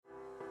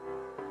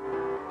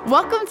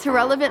Welcome to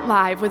Relevant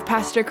Live with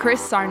Pastor Chris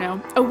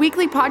Sarno, a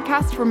weekly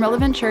podcast from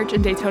Relevant Church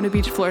in Daytona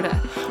Beach,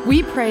 Florida.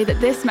 We pray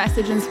that this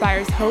message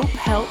inspires hope,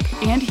 help,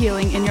 and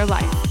healing in your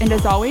life. And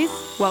as always,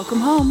 welcome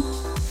home.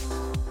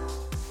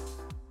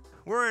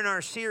 We're in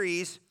our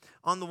series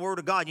on the Word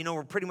of God. You know,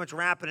 we're pretty much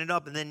wrapping it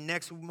up, and then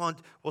next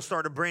month we'll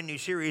start a brand new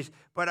series.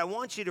 But I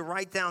want you to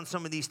write down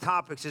some of these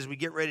topics as we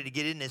get ready to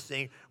get in this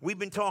thing. We've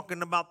been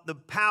talking about the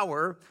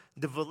power,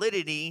 the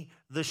validity,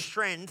 the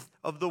strength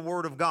of the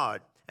Word of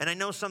God. And I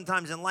know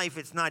sometimes in life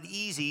it's not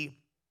easy,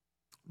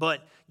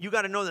 but you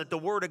got to know that the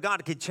Word of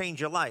God can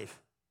change your life.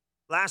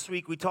 Last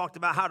week we talked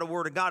about how the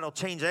Word of God will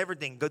change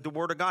everything. The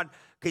Word of God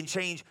can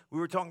change.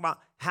 We were talking about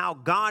how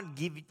God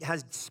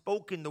has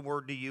spoken the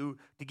Word to you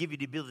to give you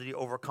the ability to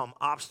overcome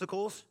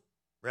obstacles,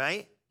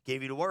 right?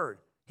 Gave you the Word.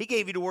 He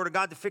gave you the Word of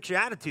God to fix your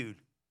attitude.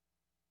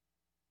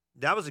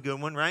 That was a good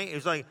one, right? It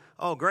was like,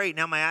 oh, great,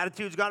 now my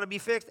attitude's got to be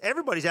fixed.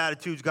 Everybody's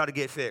attitude's got to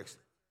get fixed.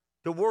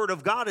 The Word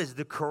of God is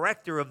the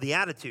corrector of the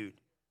attitude.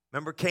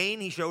 Remember Cain?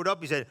 He showed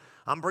up. He said,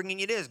 I'm bringing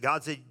you this.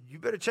 God said, you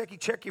better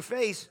check your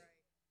face.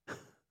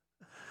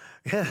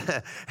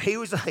 He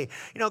was like,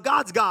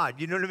 God's God.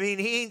 You know what I mean?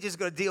 He ain't just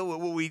going to deal with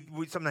what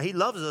we sometimes. He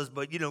loves us,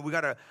 but, we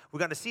gotta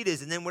see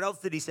this. And then what else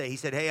did he say? He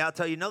said, hey, I'll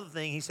tell you another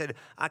thing. He said,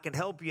 I can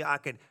help you. I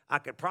can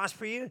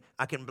prosper you.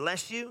 I can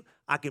bless you.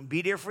 I can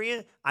be there for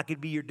you. I can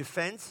be your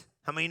defense.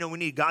 How many know we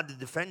need God to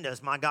defend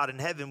us? My God in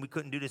heaven, we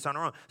couldn't do this on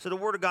our own. So the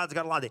Word of God's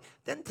got a lot of it.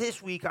 Then this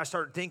week I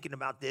started thinking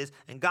about this,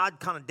 and God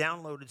kind of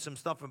downloaded some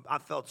stuff I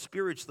felt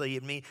spiritually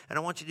in me, and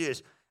I want you to do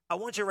this. I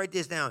want you to write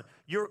this down.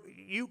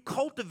 You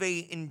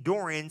cultivate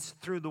endurance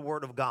through the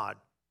Word of God.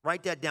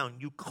 Write that down.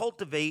 You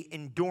cultivate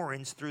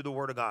endurance through the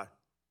Word of God.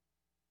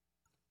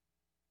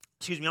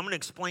 Excuse me, I'm going to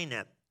explain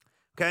that,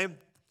 okay?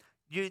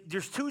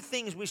 There's two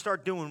things we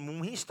start doing.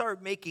 When we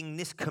start making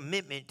this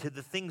commitment to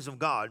the things of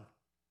God,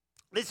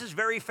 this is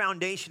very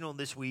foundational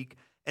this week,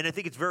 and I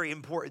think it's very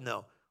important,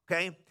 though,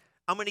 okay?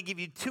 I'm going to give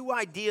you two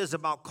ideas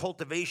about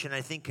cultivation I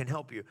think can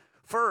help you.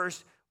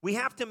 First, we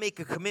have to make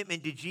a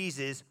commitment to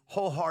Jesus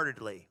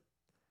wholeheartedly.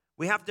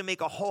 We have to make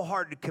a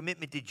wholehearted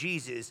commitment to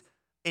Jesus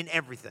in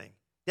everything.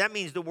 That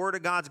means the Word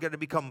of God's got to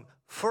become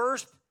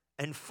first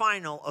and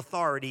final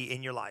authority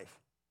in your life.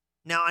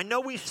 Now, I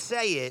know we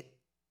say it,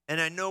 and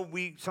I know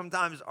we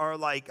sometimes are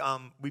like,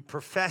 we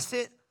profess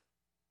it,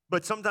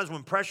 but sometimes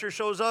when pressure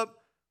shows up,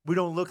 we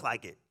don't look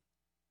like it.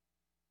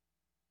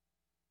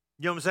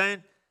 You know what I'm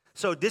saying?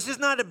 So this is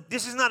not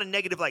a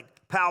negative like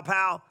pow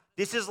pow.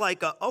 This is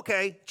like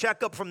okay,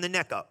 check up from the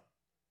neck up.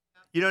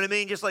 You know what I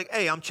mean? Just like,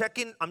 hey, I'm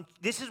checking.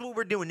 This is what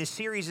we're doing. This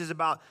series is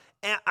about.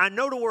 I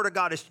know the Word of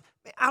God is.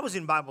 I was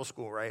in Bible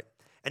school, right?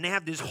 And they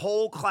have this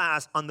whole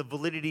class on the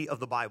validity of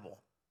the Bible.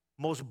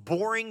 Most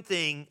boring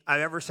thing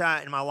I've ever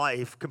sat in my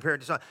life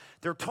compared to something.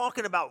 They're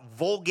talking about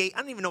Vulgate.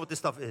 I don't even know what this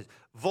stuff is.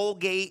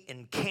 Vulgate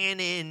and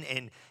canon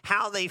and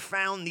how they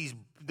found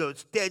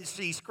those Dead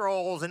Sea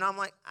Scrolls. And I'm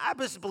like, I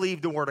just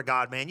believe the Word of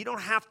God, man. You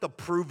don't have to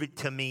prove it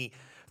to me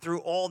through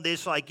all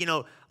this,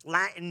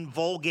 Latin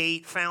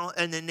Vulgate found,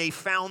 and then they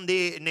found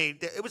it, and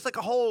it was like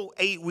a whole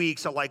 8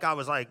 weeks of I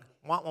was like,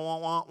 wah, wah,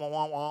 wah, wah,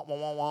 wah, wah, wah,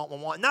 wah, wah,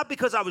 wah. Not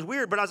because I was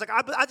weird, but I was like,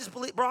 I just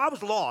believe, bro, I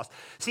was lost.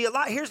 See,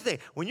 here's the thing.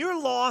 When you're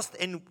lost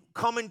and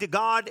coming to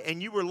God,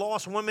 and you were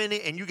lost 1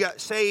 minute, and you got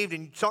saved,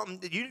 and something,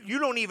 you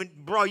don't even,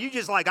 bro, you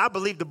just I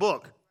believe the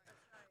book.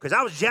 Because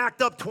I was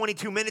jacked up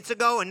 22 minutes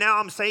ago, and now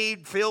I'm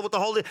saved, filled with the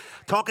Holy,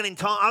 talking in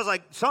tongues. I was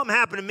like, something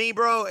happened to me,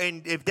 bro,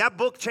 and if that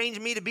book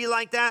changed me to be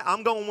like that,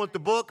 I'm going with the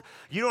book.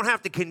 You don't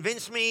have to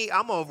convince me.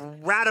 I'm a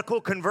radical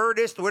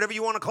convertist, whatever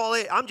you want to call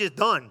it. I'm just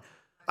done.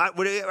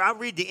 I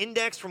read the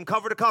index from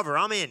cover to cover.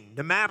 I'm in.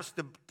 The maps,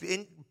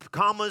 the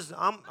commas,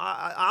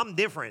 I'm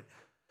different.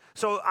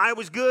 So I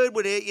was good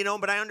with it,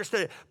 but I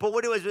understood it. But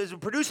what it was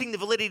producing the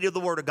validity of the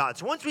Word of God.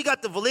 So once we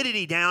got the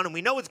validity down and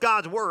we know it's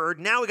God's Word,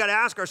 now we got to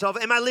ask ourselves,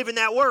 am I living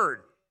that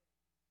Word?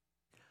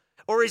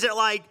 Or is it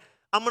like,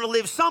 I'm going to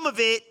live some of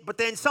it, but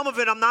then some of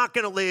it I'm not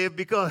going to live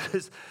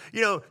because,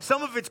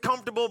 some of it's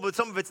comfortable, but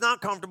some of it's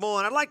not comfortable.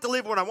 And I'd like to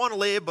live what I want to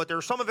live, but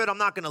there's some of it I'm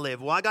not going to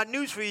live. Well, I got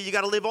news for you. You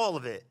got to live all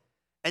of it.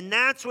 And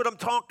that's what I'm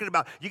talking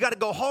about. You got to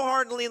go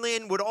wholeheartedly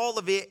in with all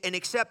of it and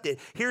accept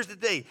it. Here's the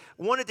thing.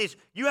 One of these,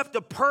 you have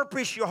to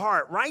purpose your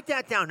heart. Write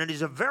that down. It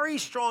is a very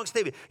strong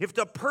statement. You have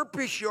to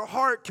purpose your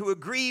heart to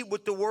agree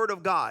with the Word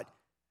of God.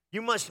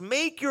 You must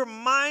make your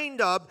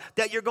mind up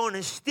that you're going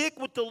to stick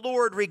with the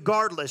Lord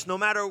regardless, no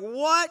matter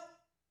what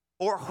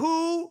or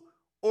who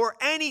or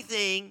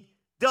anything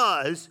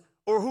does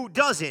or who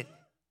doesn't.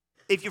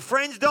 If your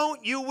friends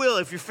don't, you will.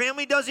 If your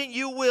family doesn't,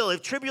 you will.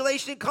 If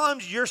tribulation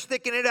comes, you're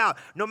sticking it out.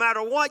 No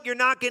matter what, you're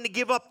not going to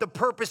give up the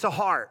purpose of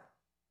heart.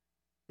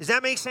 Does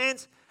that make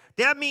sense?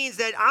 That means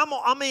that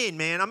I'm in,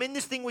 man. I'm in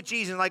this thing with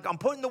Jesus. I'm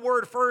putting the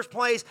Word first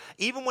place,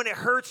 even when it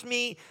hurts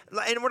me.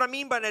 And what I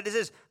mean by that is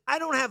this. I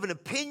don't have an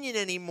opinion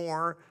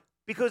anymore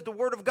because the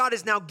Word of God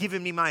has now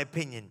given me my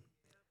opinion.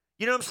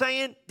 You know what I'm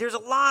saying? There's a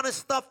lot of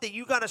stuff that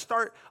you got to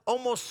start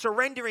almost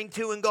surrendering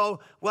to and go,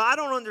 well, I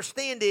don't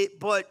understand it,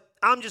 but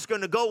I'm just going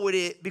to go with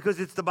it because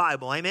it's the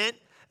Bible. Amen?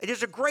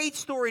 There's a great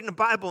story in the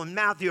Bible in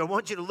Matthew. I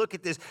want you to look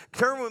at this.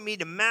 Turn with me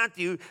to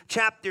Matthew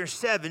chapter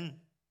 7.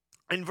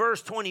 In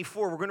verse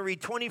 24, we're going to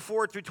read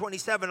 24 through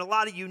 27. A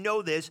lot of you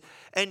know this.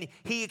 And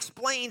he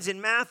explains in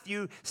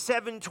Matthew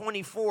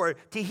 7:24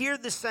 to hear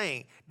the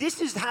saying. This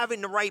is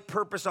having the right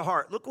purpose of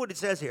heart. Look what it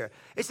says here.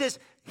 It says,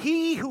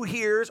 he who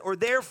hears, or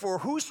therefore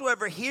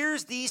whosoever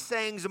hears these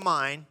sayings of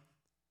mine,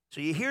 so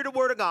you hear the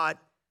word of God,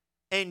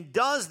 and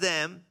does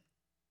them,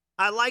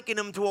 I liken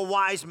him to a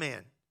wise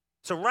man.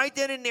 So right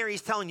then and there,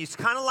 he's telling you, it's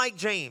kind of like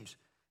James.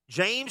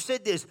 James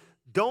said this,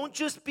 don't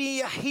just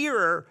be a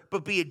hearer,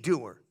 but be a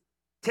doer.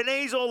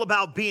 Today's all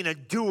about being a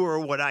doer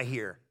of what I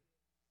hear.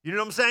 You know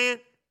what I'm saying?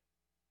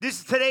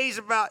 Today's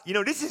about,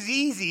 this is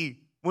easy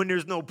when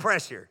there's no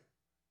pressure.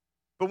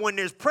 But when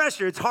there's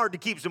pressure, it's hard to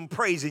keep some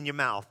praise in your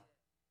mouth.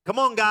 Come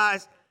on,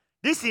 guys.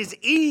 This is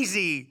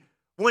easy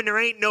when there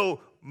ain't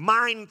no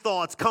mind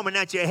thoughts coming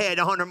at your head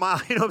 100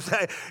 miles. You know what I'm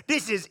saying?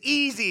 This is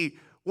easy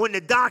when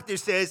the doctor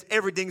says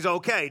everything's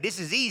okay. This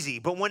is easy.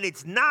 But when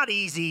it's not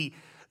easy,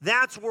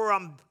 that's where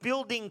I'm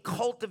building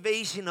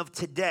cultivation of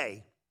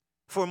today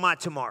for my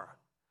tomorrow.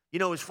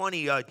 It's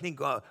funny, I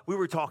think we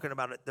were talking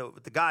about it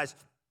with the guys.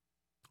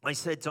 I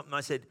said something,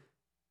 I said,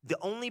 the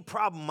only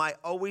problem I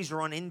always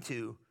run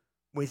into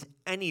with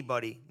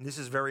anybody, and this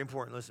is very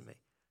important, listen to me.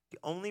 The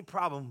only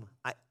problem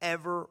I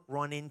ever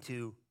run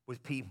into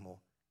with people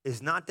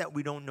is not that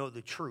we don't know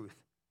the truth.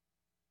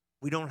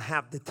 We don't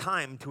have the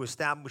time to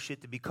establish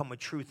it to become a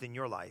truth in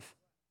your life.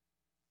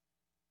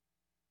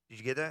 Did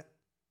you get that?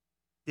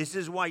 This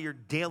is why your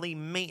daily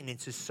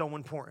maintenance is so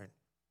important.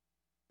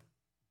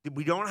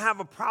 We don't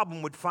have a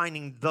problem with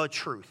finding the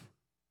truth.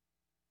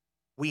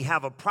 We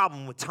have a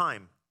problem with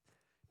time.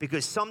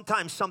 Because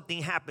sometimes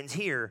something happens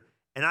here,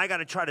 and I got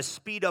to try to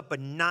speed up a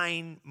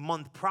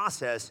 9-month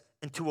process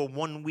into a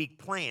 1-week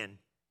plan.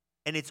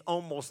 And it's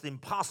almost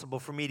impossible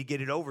for me to get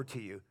it over to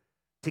you,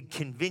 to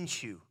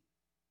convince you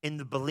in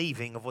the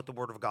believing of what the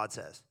Word of God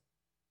says.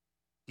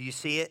 Do you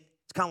see it?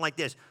 It's kind of like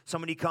this.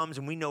 Somebody comes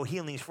and we know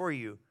healing's for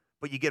you,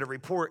 but you get a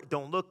report, it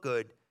don't look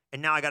good.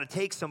 And now I got to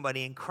take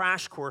somebody and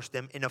crash course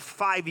them in a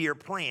 5-year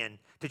plan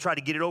to try to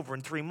get it over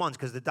in 3 months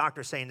because the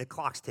doctor's saying the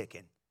clock's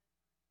ticking.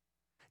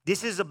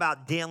 This is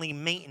about daily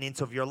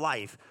maintenance of your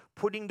life.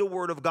 Putting the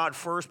Word of God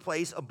first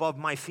place above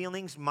my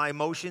feelings, my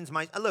emotions.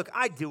 Look,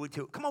 I do it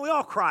too. Come on, we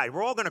all cried.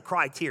 We're all going to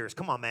cry tears.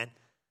 Come on, man.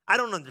 I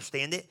don't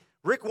understand it.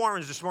 Rick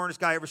Warren's the smartest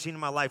guy I ever seen in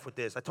my life with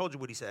this. I told you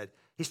what he said.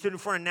 He stood in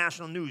front of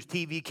national news,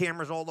 TV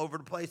cameras all over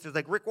the place. There's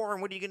like, Rick Warren,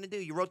 what are you going to do?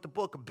 You wrote the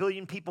book. 1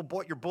 billion people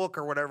bought your book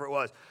or whatever it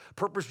was.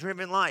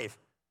 Purpose-driven life.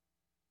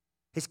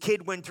 His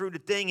kid went through the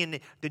thing, and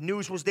the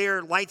news was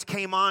there. Lights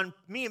came on.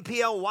 Me and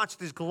PL watched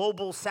this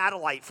global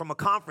satellite from a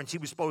conference he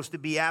was supposed to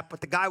be at, but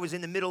the guy was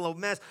in the middle of a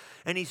mess.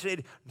 And he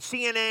said,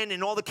 CNN,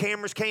 and all the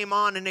cameras came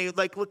on, and they were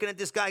like looking at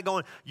this guy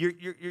going,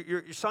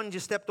 your son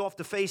just stepped off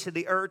the face of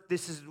the earth.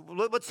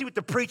 Let's see what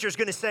the preacher's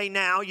going to say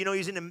now.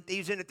 He's in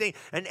the thing.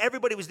 And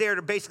everybody was there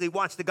to basically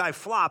watch the guy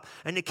flop.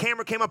 And the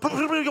camera came up. What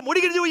are you going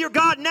to do with your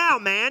God now,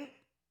 man?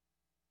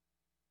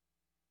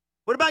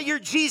 What about your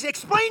Jesus?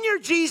 Explain your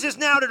Jesus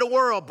now to the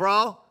world,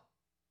 bro.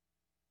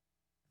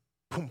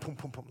 Boom, boom,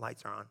 boom, boom.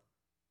 Lights are on.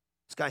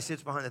 This guy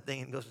sits behind the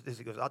thing and goes with this.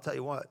 He goes, I'll tell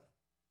you what.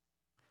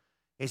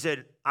 He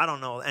said, I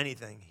don't know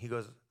anything. He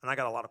goes, and I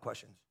got a lot of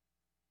questions.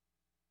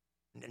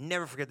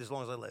 Never forget this as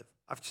long as I live.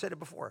 I've said it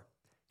before.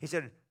 He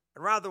said,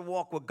 I'd rather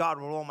walk with God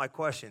with all my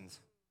questions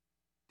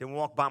than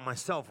walk by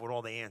myself with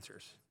all the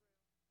answers.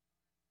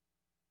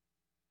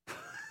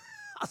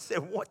 I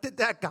said, what did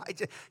that guy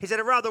say? He said,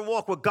 I'd rather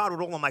walk with God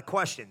with all of my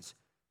questions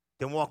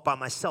than walk by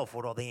myself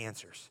with all the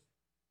answers.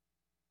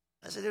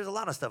 I said, there's a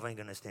lot of stuff I ain't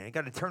going to understand. I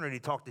got eternity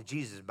to talk to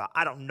Jesus about.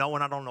 I don't know,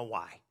 and I don't know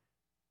why.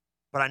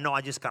 But I know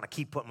I just got to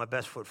keep putting my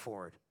best foot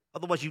forward.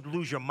 Otherwise, you'd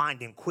lose your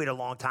mind and quit a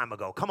long time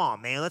ago. Come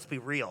on, man. Let's be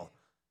real.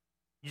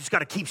 You just got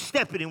to keep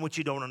stepping in what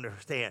you don't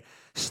understand.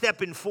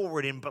 Stepping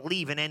forward and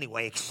believing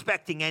anyway,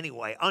 expecting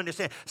anyway.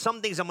 Understand,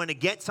 some things I'm going to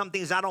get, some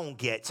things I don't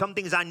get. Some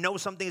things I know,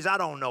 some things I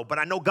don't know. But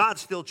I know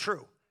God's still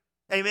true.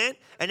 Amen?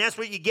 And that's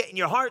what you get in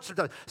your heart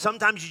sometimes.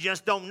 Sometimes you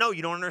just don't know.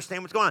 You don't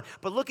understand what's going on.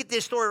 But look at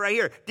this story right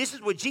here. This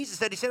is what Jesus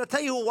said. He said, I'll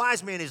tell you who a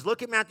wise man is.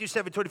 Look at Matthew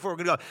 7:24. We're going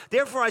to go.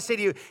 Therefore, I say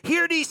to you,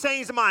 hear these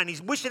sayings of mine.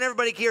 He's wishing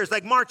everybody could hear. It's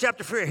like Mark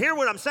chapter 3. Hear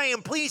what I'm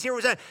saying. Please hear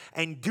what I'm saying.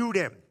 And do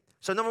them.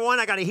 So number one,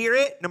 I got to hear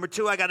it. Number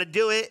two, I got to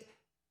do it.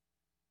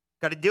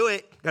 Got to do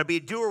it. Got to be a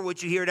doer of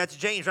what you hear. That's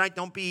James, right?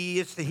 Don't be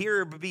just a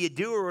hearer, but be a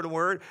doer of the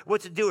word.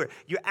 What's a doer?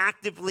 You're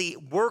actively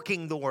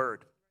working the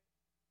word.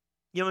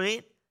 You know what I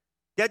mean?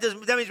 That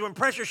means when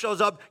pressure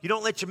shows up, you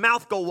don't let your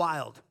mouth go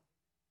wild.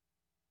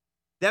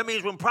 That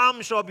means when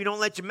problems show up, you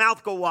don't let your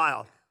mouth go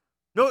wild.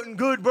 Nothing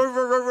good.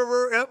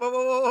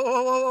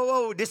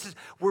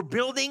 We're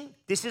building.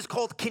 This is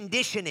called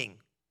conditioning.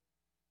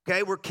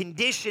 Okay, we're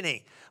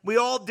conditioning. We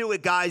all do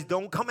it, guys.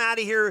 Don't come out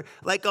of here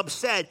like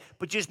upset,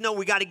 but just know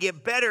we got to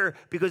get better,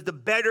 because the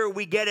better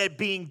we get at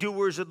being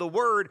doers of the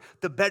word,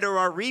 the better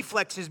our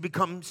reflexes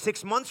become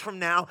 6 months from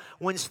now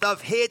when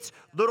stuff hits,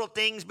 little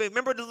things. But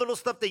remember the little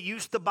stuff that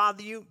used to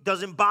bother you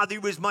doesn't bother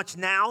you as much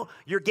now?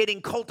 You're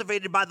getting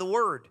cultivated by the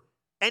word.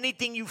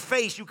 Anything you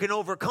face, you can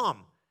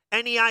overcome.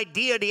 Any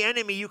idea of the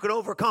enemy, you can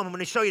overcome. I'm going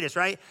to show you this,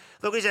 right?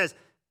 Look what he says.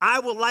 I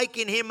will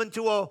liken him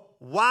unto a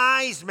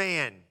wise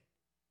man.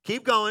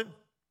 Keep going.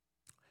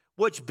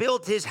 Which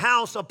built his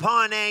house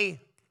upon a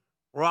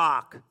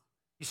rock.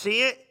 You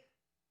see it?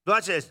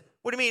 Watch this.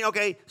 What do you mean?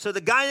 Okay, so the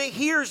guy that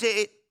hears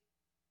it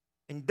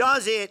and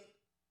does it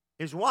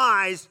is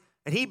wise,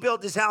 and he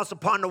built his house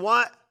upon the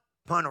what?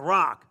 Upon a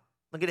rock.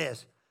 Look at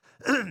this.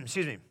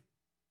 Excuse me.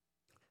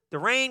 The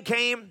rain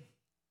came,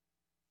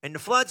 and the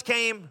floods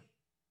came,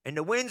 and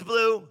the winds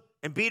blew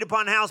and beat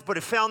upon the house, but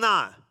it fell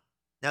not.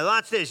 Now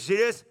watch this. You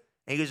see this?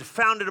 And he was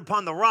founded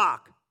upon the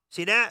rock.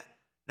 See that?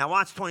 Now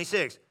watch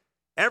 26.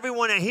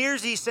 Everyone that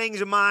hears these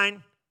things of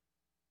mine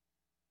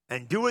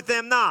and doeth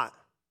them not,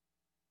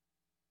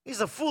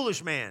 he's a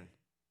foolish man.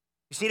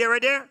 You see that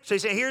right there? So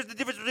he's saying, here's the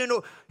difference between,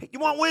 you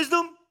want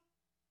wisdom?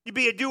 You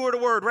be a doer of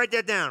the word. Write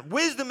that down.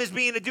 Wisdom is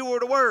being a doer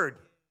of the word.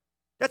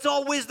 That's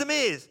all wisdom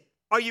is.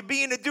 Are you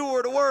being a doer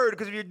of the word?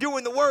 Because if you're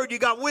doing the word, you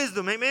got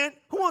wisdom. Amen?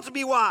 Who wants to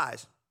be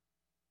wise?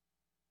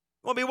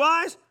 You want to be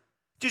wise?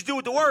 Just do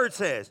what the word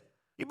says.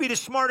 You be the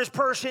smartest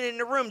person in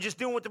the room just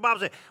doing what the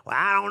Bible says. Well,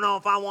 I don't know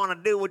if I want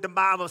to do what the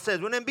Bible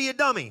says. Well, then be a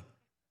dummy.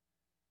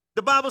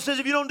 The Bible says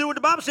if you don't do what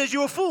the Bible says,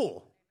 you're a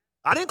fool.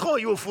 I didn't call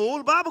you a fool.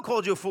 The Bible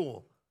called you a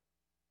fool.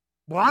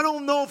 Well, I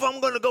don't know if I'm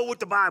going to go with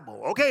the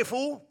Bible. Okay,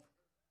 fool.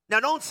 Now,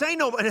 don't say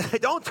nobody.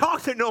 Don't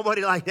talk to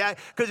nobody like that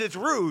because it's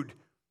rude.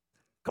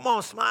 Come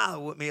on,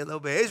 smile with me a little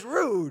bit. It's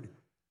rude.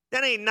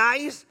 That ain't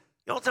nice.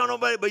 You don't tell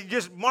nobody, but you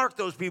just mark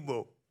those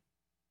people.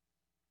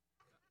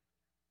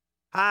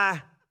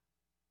 Hi.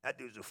 That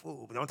dude's a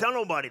fool, but don't tell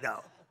nobody,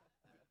 though.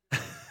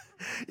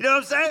 You know what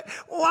I'm saying?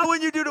 Well, why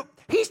wouldn't you do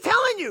He's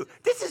telling you.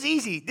 This is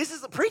easy.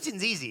 The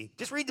preaching's easy.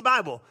 Just read the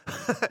Bible.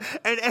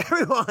 And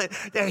everyone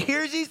that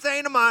hears these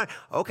saying to mine,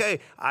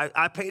 okay,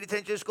 I paid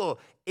attention to school.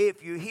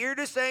 If you hear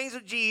the sayings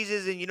of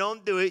Jesus and you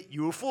don't do it,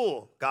 you're a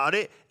fool. Got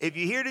it? If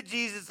you hear the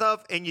Jesus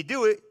stuff and you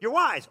do it, you're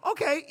wise.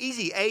 Okay,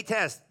 easy. A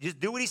test.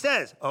 Just do what he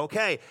says.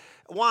 Okay.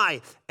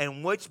 Why?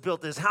 And which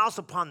built his house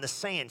upon the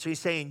sand. So he's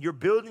saying you're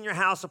building your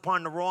house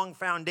upon the wrong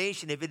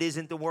foundation if it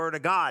isn't the word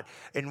of God.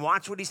 And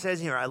watch what he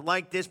says here. I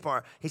like this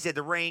part. He said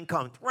the rain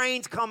comes.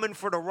 Rain's coming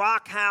for the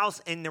rock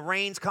house and the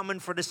rain's coming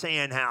for the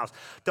sand house.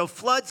 The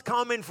flood's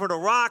coming for the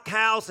rock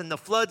house and the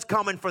flood's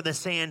coming for the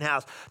sand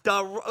house.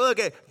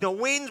 The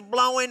wind's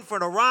blowing for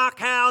the rock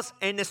house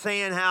and the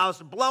sand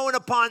house, blowing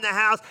upon the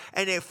house,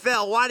 and it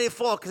fell. Why did it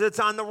fall? Because it's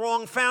on the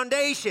wrong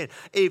foundation.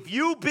 If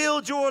you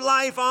build your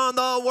life on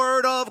the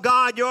word of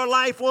God, your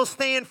life will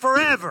stand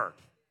forever.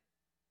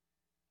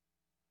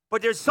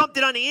 But there's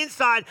something on the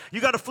inside,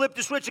 you got to flip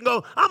the switch and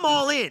go, I'm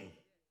all in.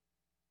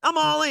 I'm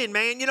all in,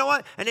 man. You know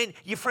what? And then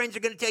your friends are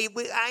going to tell you,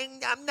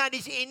 I'm not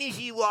as in as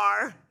you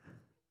are.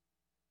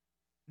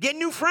 Get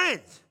new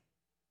friends.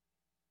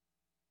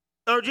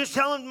 Or just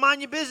tell them, mind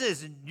your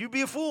business. And you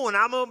be a fool and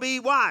I'm going to be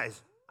wise.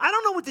 I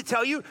don't know what to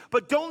tell you,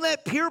 but don't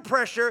let peer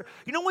pressure.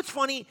 You know what's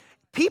funny?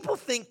 People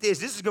think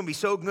this is going to be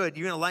so good.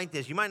 You're going to like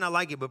this. You might not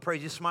like it, but pray,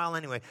 just smile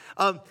anyway.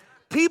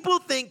 People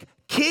think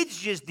kids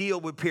just deal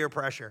with peer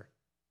pressure.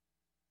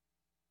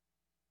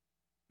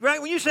 Right?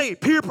 When you say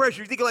peer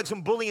pressure, you think of like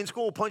some bully in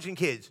school punching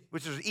kids,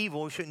 which is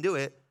evil. We shouldn't do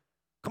it.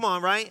 Come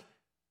on, right?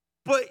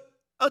 But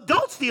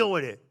adults deal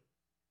with it.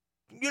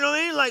 You know what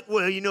I mean? Like,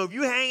 well, you know, if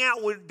you hang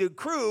out with the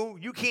crew,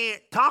 you can't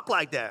talk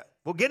like that.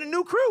 Well, get a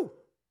new crew.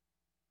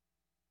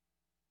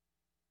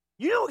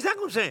 You know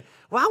exactly what I'm saying.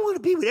 Well, I want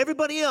to be with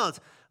everybody else.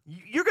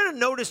 You're going to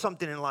notice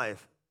something in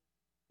life.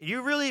 If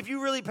you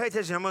really pay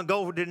attention, I'm going to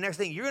go to the next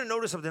thing. You're going to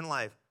notice something in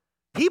life.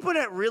 People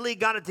that really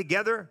got it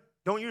together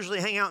don't usually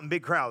hang out in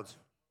big crowds.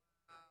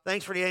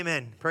 Thanks for the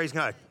amen. Praise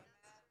God.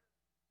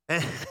 They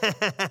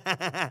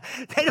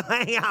don't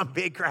hang out in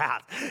big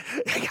crowds.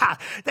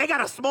 They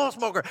got a small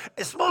smoker.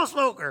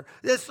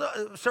 This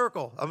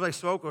circle. I'm like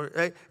smoker,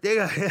 right?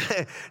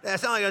 That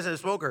sounds like I said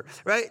smoker,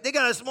 right? They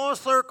got a small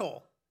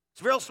circle.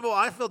 It's real small.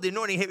 I felt the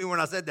anointing hit me when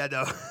I said that,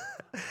 though.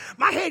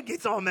 My head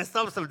gets all messed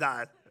up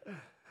sometimes.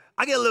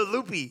 I get a little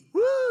loopy.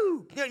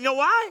 Woo! You know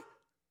why?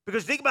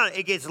 Because think about it.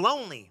 It gets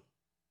lonely.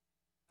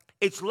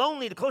 It's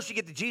lonely. The closer you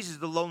get to Jesus,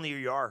 the lonelier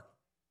you are.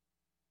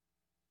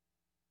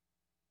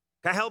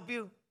 Can I help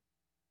you?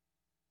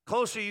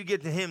 Closer you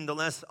get to him, the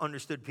less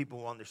understood people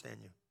will understand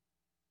you.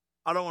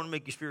 I don't want to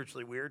make you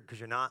spiritually weird because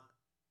you're not.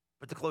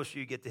 But the closer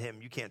you get to him,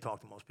 you can't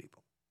talk to most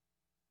people.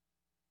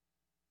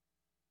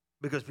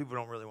 Because people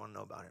don't really want to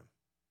know about him.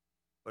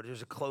 But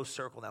there's a close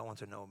circle that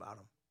wants to know about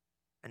him.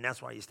 And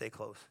that's why you stay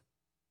close.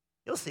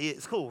 You'll see it.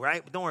 It's cool,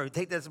 right? But don't worry.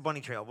 Take that as a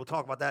bunny trail. We'll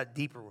talk about that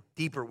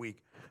deeper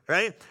week,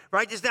 right?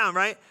 Write this down,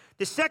 right?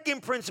 The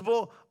second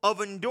principle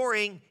of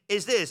enduring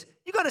is this.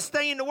 You got to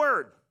stay in the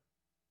word.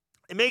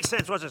 It makes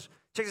sense. Watch this.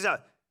 Check this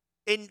out.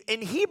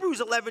 In Hebrews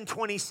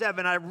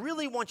 11:27, I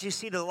really want you to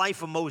see the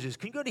life of Moses.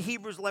 Can you go to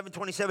Hebrews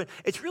 11:27?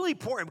 It's really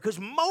important because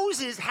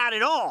Moses had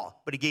it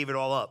all, but he gave it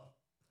all up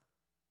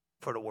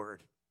for the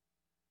word.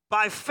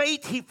 By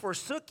faith he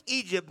forsook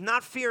Egypt,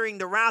 not fearing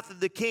the wrath of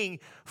the king,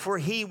 for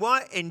he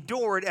what?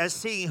 Endured as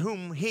seeing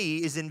whom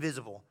he is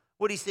invisible.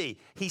 What did he see?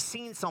 He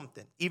seen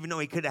something, even though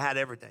he could have had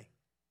everything.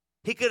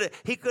 He could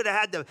have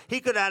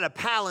had a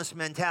palace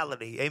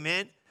mentality,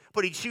 amen?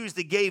 But he chose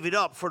to give it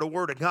up for the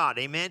word of God,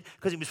 amen?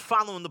 Because he was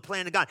following the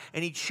plan of God.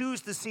 And he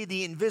chose to see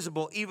the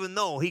invisible, even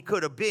though he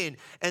could have been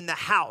in the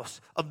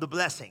house of the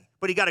blessing.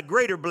 But he got a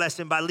greater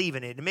blessing by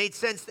leaving it. It made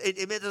sense.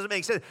 It doesn't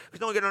make sense.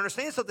 Because no one can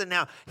understand something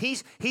now.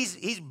 He's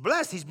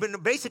blessed. He's been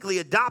basically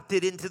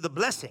adopted into the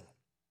blessing.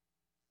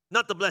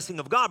 Not the blessing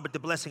of God, but the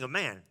blessing of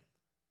man.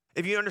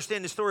 If you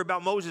understand the story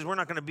about Moses, we're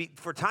not going to be,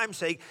 for time's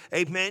sake,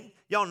 amen.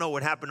 Y'all know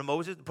what happened to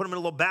Moses. Put him in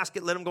a little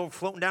basket, let him go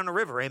floating down the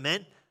river,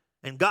 amen.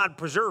 And God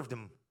preserved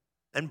him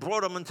and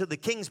brought him into the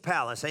king's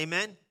palace,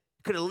 amen.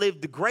 Could have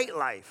lived a great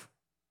life,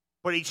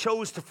 but he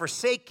chose to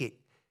forsake it,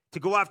 to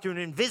go after an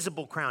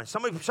invisible crown.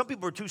 Some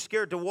people are too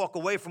scared to walk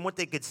away from what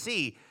they could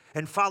see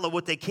and follow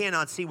what they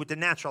cannot see with the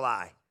natural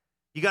eye.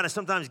 You got to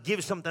sometimes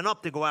give something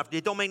up to go after.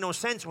 It don't make no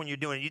sense when you're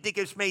doing it. You think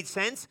it's made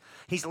sense?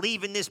 He's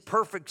leaving this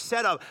perfect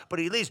setup, but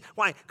he leaves.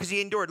 Why? Because he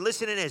endured.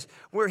 Listen to this.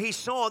 Where he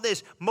saw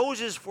this,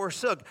 Moses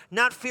forsook,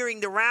 not fearing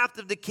the wrath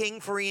of the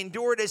king, for he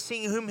endured as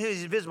seeing whom he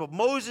is invisible.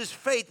 Moses'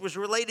 faith was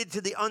related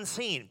to the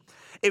unseen.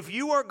 If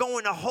you are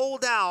going to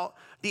hold out,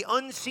 the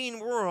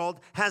unseen world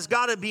has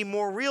got to be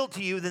more real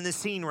to you than the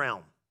seen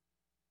realm.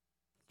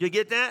 You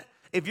get that?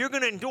 If you're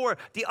going to endure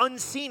the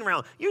unseen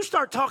realm, you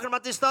start talking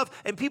about this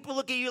stuff, and people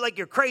look at you like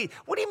you're crazy.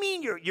 What do you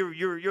mean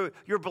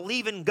you're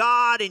believing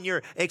God and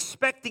you're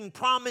expecting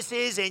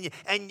promises and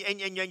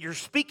you're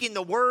speaking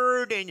the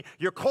word and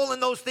you're calling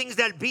those things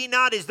that be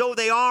not as though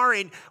they are?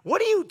 And what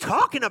are you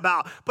talking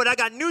about? But I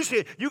got news for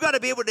you. You got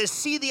to be able to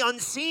see the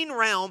unseen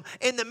realm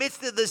in the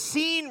midst of the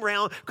seen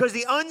realm, because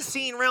the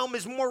unseen realm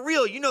is more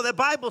real. You know, the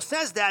Bible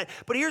says that.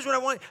 But here's what I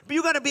want.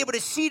 You got to be able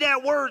to see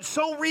that word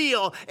so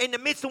real in the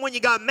midst of when you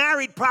got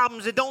married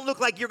problems. It don't look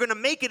like you're going to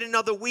make it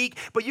another week,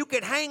 but you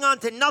can hang on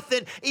to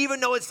nothing, even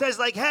though it says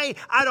like, hey,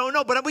 I don't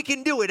know, but we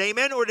can do it,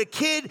 amen? Or the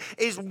kid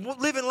is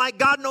living like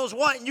God knows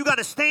what, and you got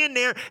to stand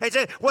there and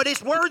say, well,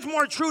 this word's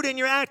more true than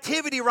your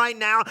activity right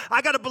now.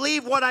 I got to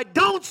believe what I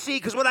don't see,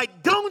 because what I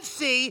don't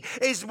see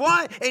is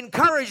what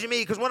encouraging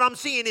me, because what I'm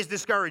seeing is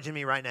discouraging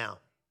me right now.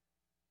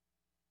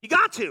 You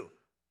got to.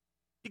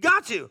 You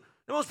got to.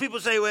 Most people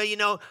say, well, you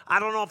know, I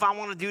don't know if I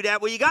want to do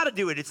that. Well, you got to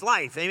do it. It's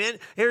life. Amen.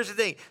 Here's the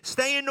thing.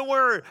 Stay in the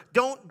word.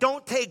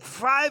 Don't take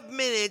 5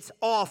 minutes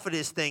off of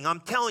this thing. I'm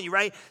telling you,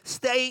 right?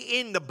 Stay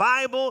in the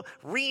Bible,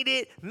 read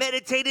it,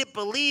 meditate it,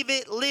 believe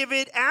it, live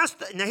it.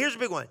 Now, here's a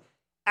big one.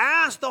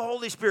 Ask the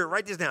Holy Spirit.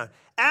 Write this down.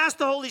 Ask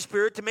the Holy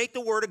Spirit to make the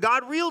word of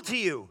God real to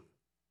you.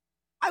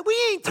 We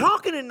ain't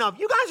talking enough.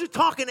 You guys are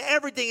talking to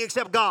everything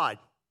except God.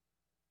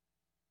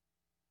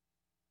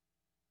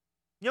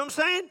 You know what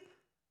I'm saying?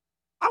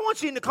 I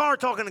want you in the car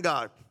talking to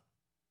God.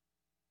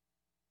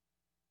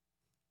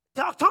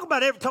 Talk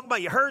about everything. Talk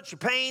about your hurts, your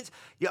pains,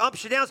 your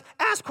ups, your downs.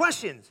 Ask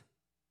questions.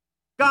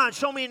 God,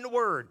 show me in the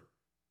Word.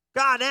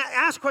 God,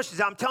 ask questions.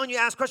 I'm telling you,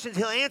 ask questions.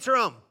 He'll answer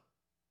them.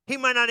 He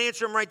might not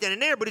answer them right then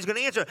and there, but he's going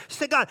to answer.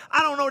 Say, God,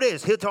 I don't know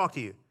this. He'll talk to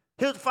you.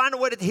 He'll find a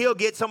way he'll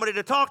get somebody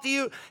to talk to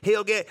you.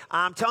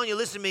 I'm telling you,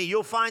 listen to me.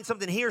 You'll find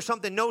something, hear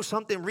something, know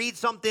something, read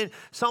something.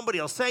 Somebody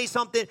will say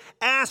something.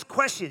 Ask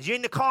questions. You're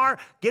in the car.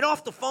 Get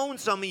off the phone,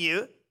 some of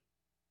you.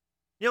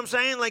 You know what I'm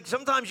saying? Like,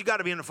 sometimes you got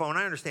to be on the phone.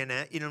 I understand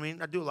that. You know what I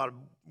mean? I do a lot of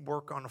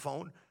work on the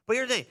phone. But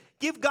here's the thing.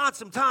 Give God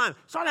some time.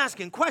 Start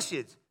asking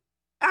questions.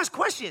 Ask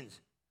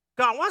questions.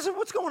 God,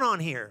 what's going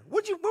on here?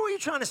 What were you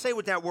trying to say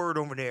with that word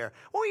over there?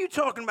 What were you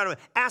talking about?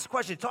 Ask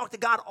questions. Talk to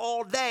God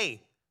all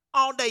day.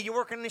 All day. You're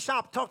working in the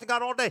shop. Talk to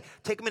God all day.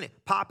 Take a minute.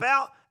 Pop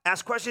out.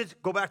 Ask questions.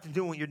 Go back to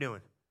doing what you're doing.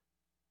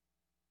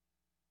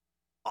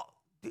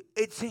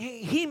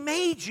 He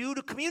made you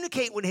to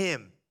communicate with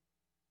him.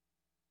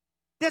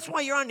 That's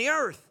why you're on the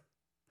earth.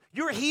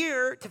 You're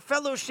here to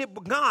fellowship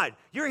with God.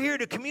 You're here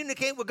to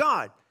communicate with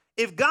God.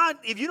 If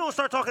you don't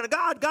start talking to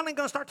God, God ain't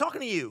going to start talking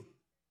to you.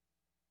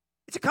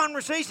 It's a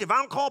conversation. If I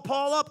don't call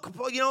Paul up,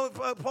 you know, if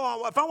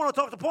I want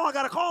to talk to Paul, I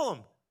got to call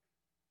him.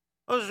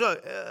 I was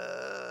like,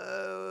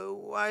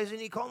 why isn't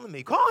he calling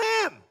me? Call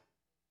him.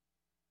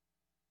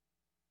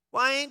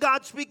 Why ain't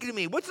God speaking to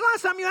me? What's the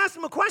last time you asked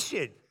him a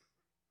question?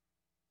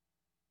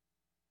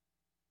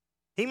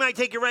 He might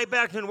take you right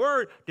back to the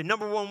Word. The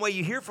number one way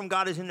you hear from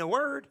God is in the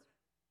Word.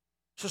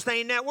 So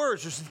stay in that word.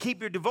 Just keep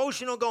your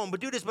devotional going.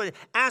 But do this, but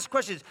ask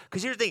questions.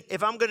 Because here's the thing.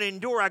 If I'm going to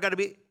endure,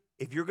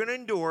 if you're going to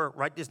endure,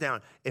 write this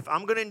down. If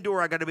I'm going to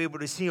endure, I got to be able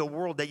to see a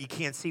world that you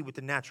can't see with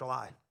the natural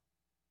eye.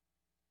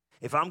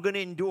 If I'm going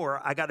to endure,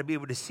 I got to be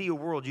able to see a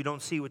world you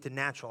don't see with the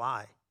natural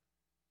eye.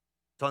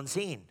 It's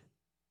unseen.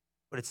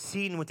 But it's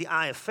seen with the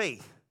eye of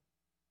faith.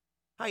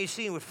 How are you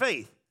seeing with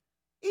faith?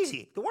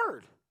 Easy. The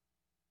word.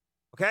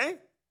 Okay?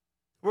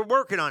 We're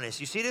working on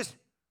this. You see this?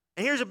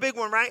 And here's a big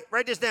one, right?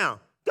 Write this down.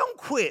 Don't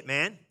quit,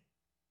 man.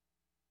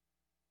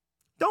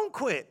 Don't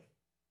quit.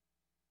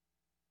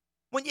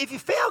 If you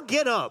fail,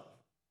 get up.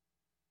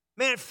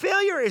 Man,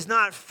 failure is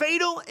not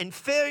fatal and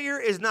failure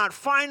is not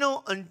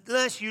final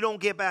unless you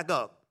don't get back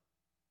up.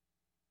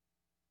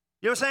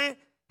 You know what I'm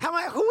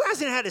saying? Who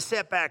hasn't had a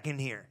setback in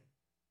here?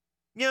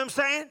 You know what I'm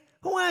saying?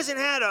 Who hasn't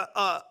had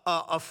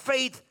a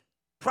faith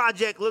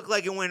project looked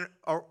like it went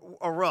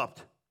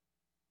erupt?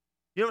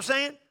 You know what I'm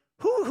saying?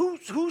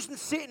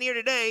 Who's sitting here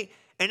today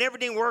and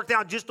everything worked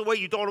out just the way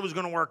you thought it was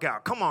going to work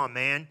out? Come on,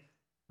 man.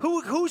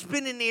 Who's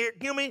been in there?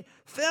 You know what I mean?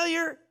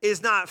 Failure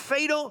is not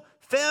fatal.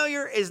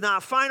 Failure is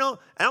not final.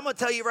 And I'm going to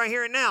tell you right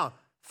here and now,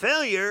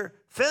 failure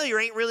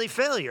ain't really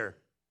failure.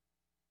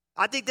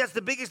 I think that's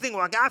the biggest thing.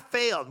 Like, I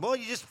failed. Well,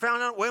 you just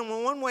found out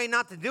one way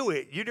not to do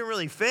it. You didn't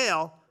really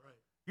fail.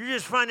 You're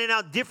just finding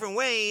out different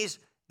ways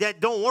that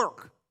don't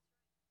work.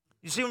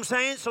 You see what I'm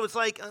saying? So it's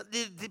like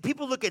the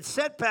people look at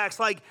setbacks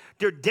like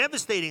they're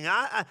devastating.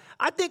 I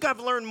think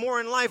I've learned more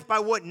in life by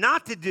what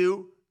not to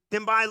do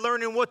than by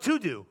learning what to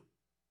do.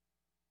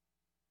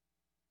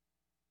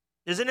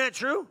 Isn't that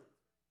true?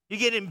 You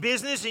get in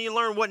business and you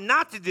learn what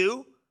not to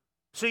do,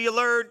 so you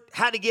learn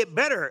how to get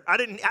better. I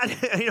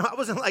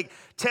wasn't like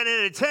 10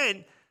 out of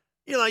 10.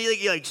 You're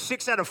like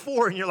 6 out of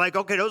 4, and you're like,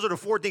 okay, those are the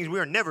 4 things we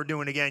are never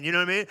doing again. You know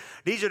what I mean?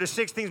 These are the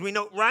 6 things we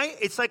know, right?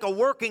 It's like a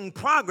working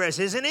progress,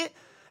 isn't it?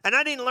 And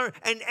I didn't learn,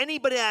 and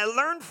anybody I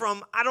learned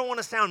from, I don't want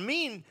to sound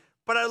mean,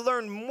 but I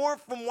learned more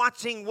from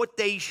watching what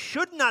they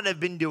should not have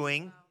been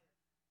doing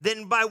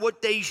than by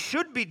what they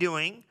should be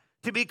doing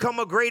to become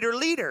a greater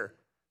leader.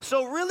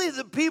 So really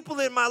the people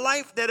in my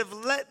life that have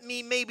let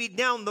me maybe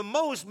down the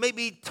most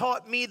maybe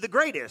taught me the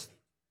greatest.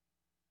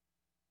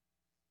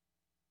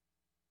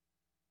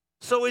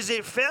 So is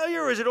it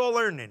failure or is it all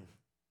learning?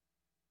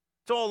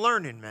 It's all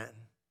learning, man.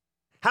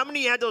 How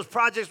many of you had those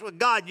projects with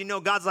God? You know,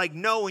 God's like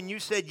no, and you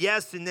said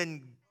yes, and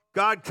then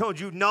God told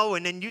you no,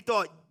 and then you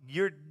thought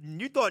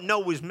no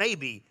was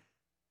maybe,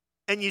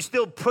 and you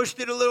still pushed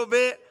it a little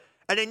bit,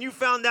 and then you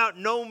found out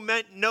no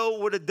meant no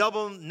with a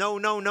double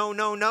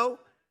no.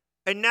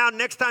 And now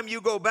next time you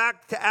go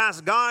back to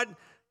ask God,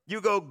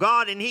 you go,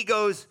 God, and he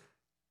goes,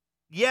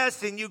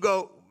 yes, and you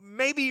go,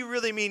 maybe you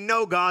really mean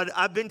no, God.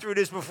 I've been through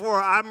this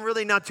before. I'm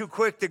really not too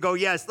quick to go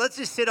yes. Let's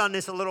just sit on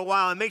this a little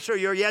while and make sure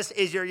your yes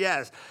is your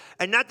yes.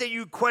 And not that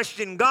you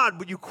question God,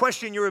 but you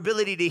question your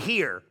ability to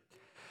hear.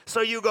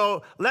 So you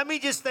go, let me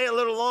just stay a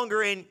little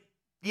longer and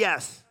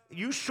yes.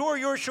 You sure,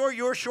 you're sure,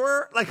 you're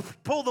sure?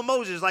 Like pull the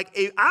Moses. Like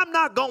I'm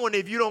not going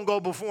if you don't go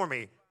before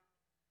me.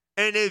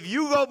 And if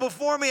you go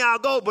before me, I'll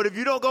go. But if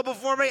you don't go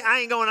before me, I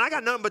ain't going. I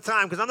got nothing but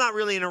time because I'm not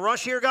really in a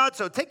rush here, God.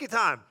 So take your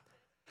time.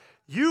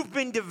 You've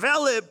been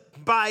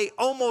developed by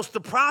almost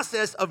the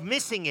process of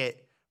missing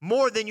it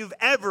more than you've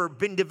ever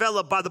been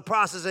developed by the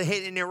process of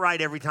hitting it right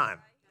every time.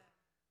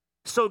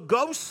 So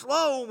go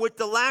slow with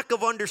the lack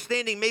of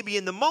understanding maybe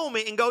in the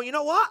moment and go, you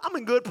know what? I'm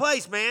in a good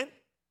place, man.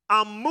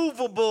 I'm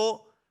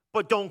movable,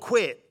 but don't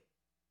quit.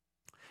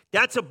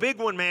 That's a big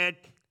one, man.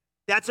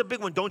 That's a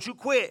big one. Don't you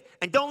quit.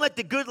 And don't let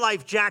the good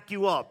life jack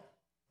you up.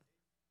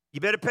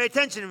 You better pay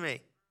attention to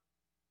me.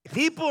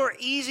 People are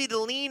easy to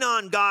lean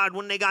on God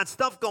when they got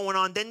stuff going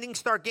on. Then things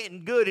start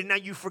getting good, and now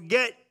you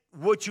forget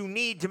what you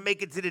need to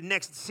make it to the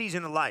next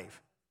season of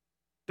life.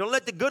 Don't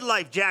let the good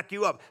life jack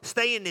you up.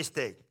 Stay in this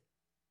thing.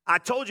 I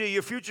told you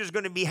your future is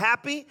going to be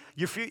happy.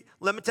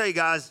 Let me tell you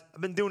guys,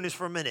 I've been doing this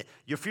for a minute.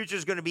 Your future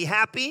is going to be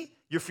happy.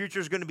 Your future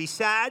is going to be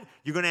sad.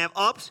 You're going to have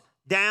ups,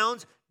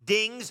 downs,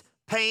 dings,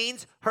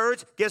 pains,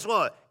 hurts. Guess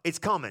what? It's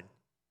coming.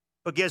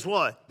 But guess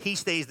what? He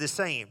stays the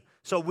same.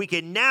 So we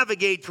can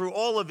navigate through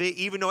all of it,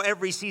 even though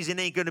every season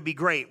ain't going to be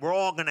great. We're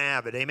all going to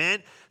have it,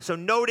 amen? So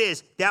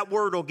notice that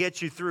word will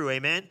get you through,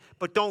 amen?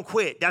 But don't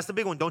quit. That's the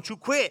big one. Don't you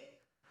quit.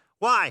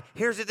 Why?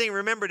 Here's the thing.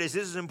 Remember this.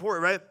 This is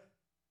important, right?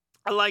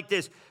 I like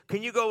this.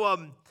 Can you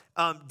go,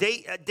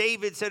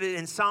 David said it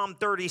in Psalm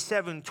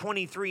 37,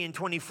 23 and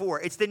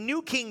 24. It's the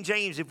New King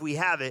James if we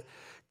have it.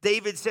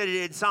 David said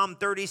it in Psalm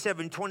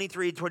 37,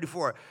 23 and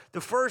 24.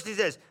 The first is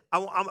this.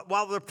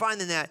 While we're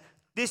finding that,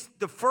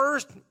 the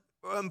first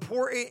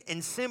important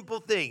and simple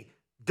thing,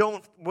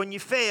 when you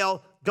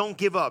fail, don't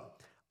give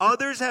up.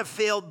 Others have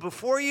failed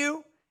before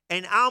you,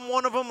 and I'm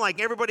one of them,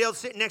 like everybody else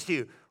sitting next to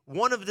you.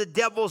 One of the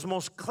devil's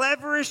most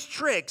cleverest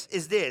tricks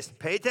is this.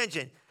 Pay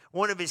attention.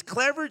 One of his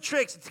clever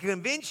tricks is to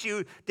convince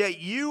you that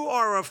you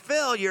are a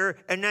failure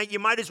and that you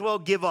might as well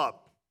give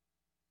up.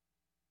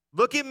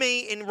 Look at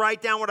me and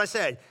write down what I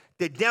said.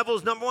 The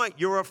devil's number one,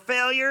 you're a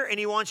failure and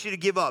he wants you to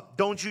give up.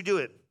 Don't you do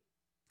it.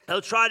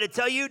 He'll try to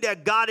tell you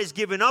that God has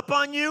given up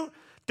on you.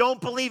 Don't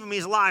believe him,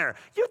 he's a liar.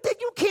 You think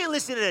you can't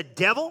listen to the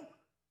devil?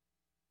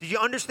 Did you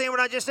understand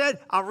what I just said?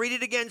 I'll read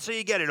it again so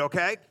you get it,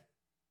 okay?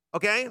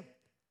 Okay?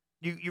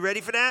 You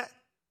ready for that?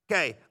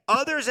 Okay.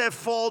 Others have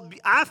failed.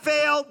 I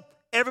failed.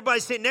 Everybody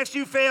sitting next to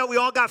you failed. We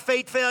all got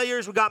faith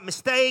failures. We got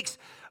mistakes.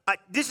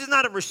 This is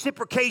not a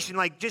reciprocation.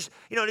 Like just,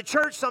 the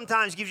church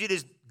sometimes gives you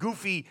this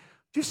goofy,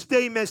 just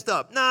stay messed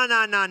up.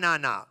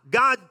 No.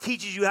 God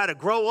teaches you how to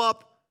grow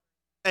up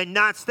and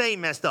not stay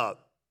messed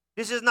up.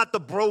 This is not the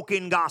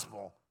broken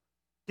gospel.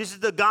 This is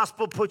the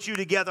gospel put you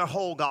together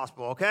whole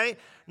gospel, okay?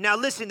 Now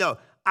listen though,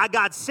 I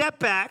got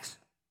setbacks.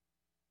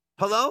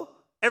 Hello?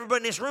 Everybody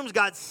in this room's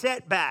got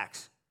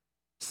setbacks.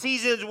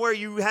 Seasons where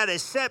you had a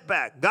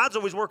setback. God's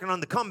always working on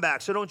the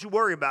comeback, so don't you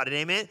worry about it,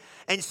 amen?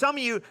 And some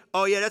of you,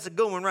 oh yeah, that's a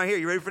good one right here.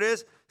 You ready for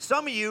this?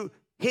 Some of you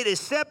hit a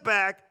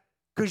setback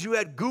because you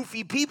had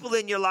goofy people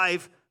in your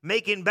life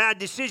making bad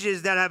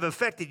decisions that have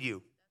affected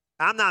you.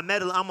 I'm not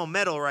meddling. I'm on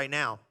meddle right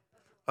now.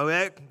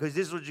 Okay? Because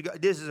this is what you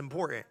got. This is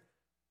important.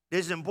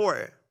 This is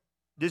important.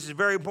 This is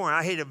very important.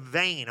 I hit a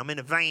vein. I'm in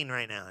a vein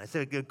right now. I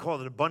said they call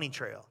it a bunny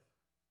trail.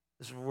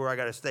 This is where I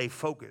got to stay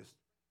focused.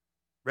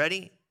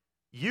 Ready?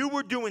 You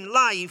were doing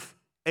life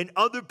and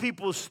other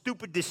people's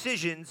stupid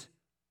decisions,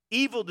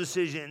 evil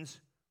decisions,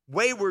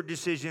 wayward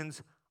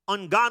decisions,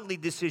 ungodly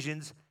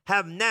decisions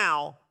have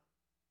now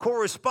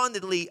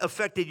correspondingly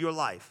affected your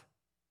life.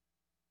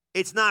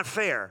 It's not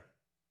fair.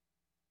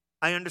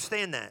 I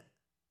understand that.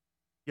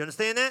 You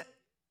understand that?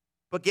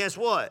 But guess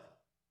what?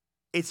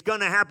 It's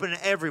going to happen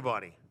to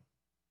everybody.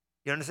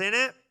 You understand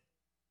that?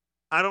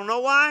 I don't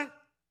know why.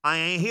 I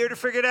ain't here to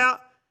figure it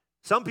out.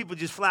 Some people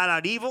just flat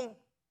out evil.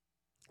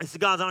 It's the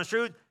God's honest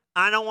truth.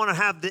 I don't want to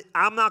have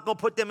I'm not going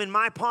to put them in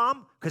my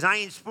palm because I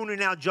ain't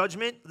spooning out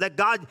judgment. Let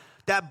God,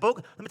 that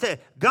book, let me tell you,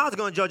 God's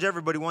going to judge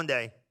everybody one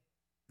day.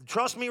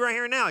 Trust me right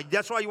here and now.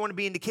 That's why you want to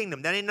be in the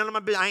kingdom. That ain't none of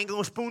my business. I ain't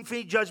going to spoon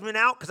feed judgment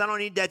out because I don't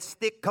need that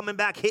stick coming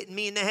back hitting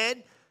me in the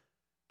head.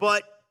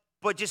 But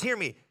just hear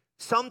me.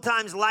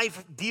 Sometimes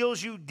life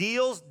deals you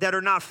deals that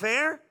are not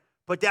fair,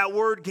 but that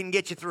word can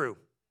get you through.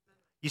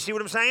 You see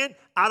what I'm saying?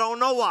 I don't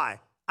know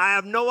why. I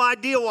have no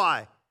idea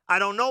why. I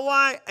don't know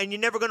why, and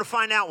you're never going to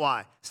find out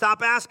why.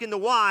 Stop asking the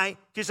why.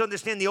 Just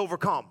understand the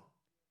overcome.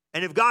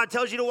 And if God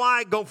tells you the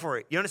why, go for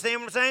it. You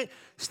understand what I'm saying?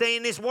 Stay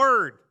in this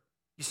word.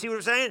 You see what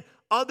I'm saying?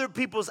 Other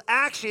people's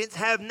actions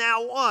have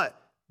now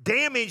what?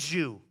 Damaged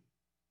you.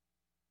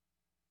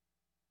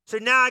 So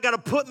now I got to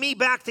put me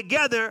back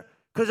together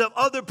because of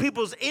other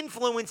people's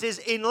influences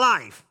in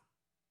life.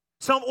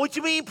 What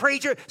you mean,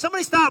 preacher?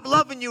 Somebody stopped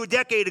loving you a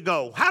decade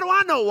ago. How do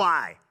I know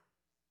why?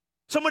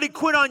 Somebody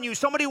quit on you.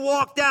 Somebody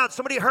walked out.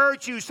 Somebody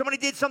hurt you. Somebody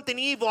did something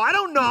evil. I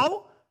don't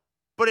know,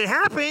 but it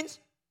happens.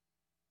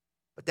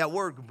 But that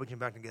word can put you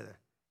back together.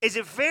 Is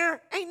it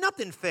fair? Ain't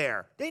nothing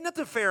fair. There ain't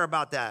nothing fair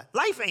about that.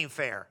 Life ain't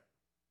fair.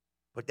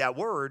 But that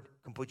word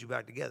can put you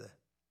back together.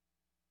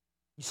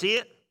 You see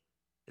it?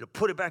 It'll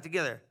put it back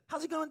together.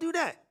 How's it going to do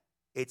that?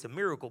 It's a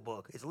miracle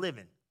book. It's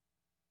living.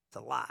 It's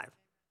alive.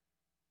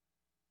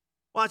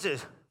 Watch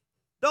this.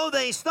 Though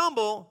they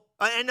stumble,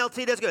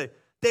 NLT, that's good.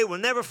 They will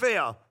never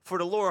fail, for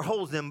the Lord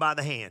holds them by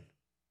the hand.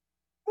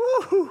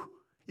 Woo-hoo.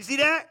 You see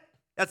that?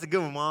 That's a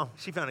good one, Mom.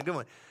 She found a good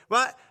one.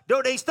 Right?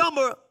 Though they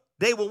stumble,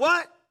 they will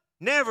what?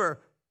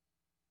 Never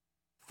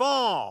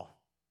fall.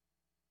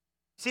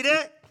 See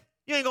that?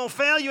 You ain't going to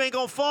fail. You ain't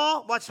going to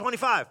fall. Watch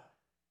 25.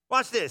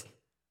 Watch this.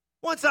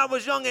 Once I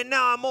was young and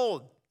now I'm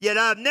old, yet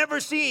I've never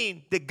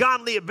seen the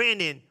godly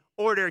abandoned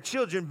or their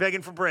children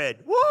begging for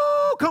bread.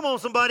 Woo! Come on,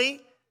 somebody.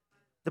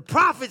 The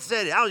prophet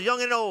said it. I was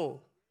young and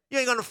old. You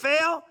ain't going to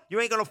fail. You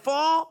ain't going to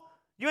fall.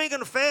 You ain't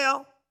going to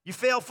fail. You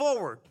fail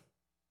forward.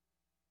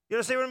 You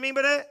understand what I mean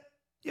by that?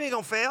 You ain't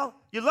going to fail.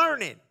 You're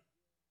learning.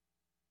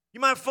 You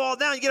might fall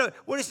down. You get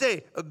what do you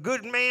say? A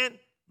good man.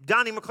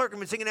 Donnie McClurkin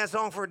been singing that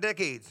song for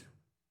decades.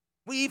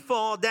 We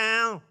fall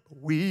down.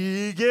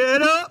 We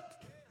get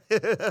up. You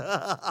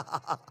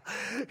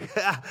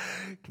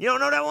don't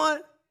know that one?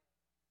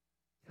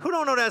 Who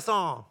don't know that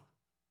song?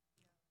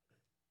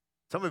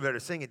 Somebody better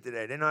sing it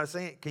today. They know how to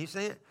sing it? Can you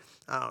sing it?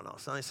 I don't know.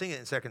 Somebody sing it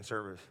in second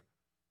service.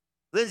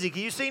 Lindsay,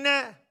 can you sing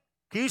that?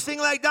 Can you sing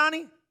like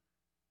Donnie?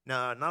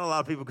 No, not a lot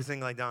of people can sing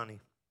like Donnie.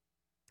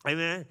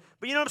 Amen.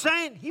 But you know what I'm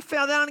saying? He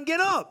fell down and get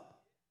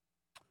up.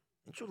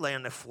 Don't you lay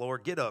on the floor.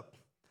 Get up.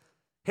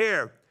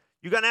 Here,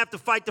 you're going to have to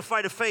fight the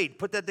fight of faith.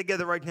 Put that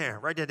together right there.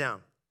 Write that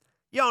down.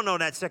 Y'all know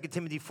that 2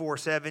 Timothy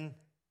 4:7.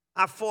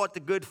 I fought the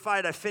good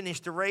fight. I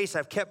finished the race.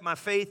 I've kept my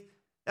faith.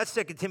 That's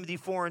 2 Timothy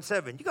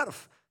 4:7. You got to.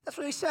 That's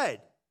what he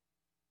said.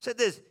 He said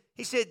this.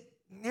 He said,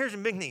 here's a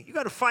big thing. You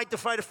got to fight the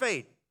fight of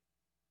faith.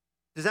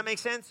 Does that make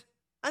sense?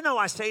 I know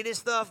I say this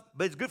stuff,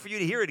 but it's good for you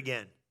to hear it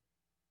again.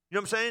 You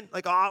know what I'm saying?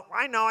 Like, oh,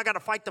 I know I got to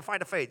fight the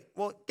fight of faith.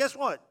 Well, guess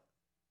what?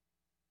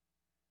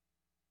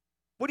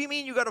 What do you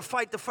mean you got to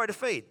fight the fight of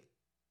faith?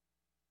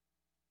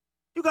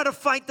 You got to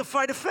fight the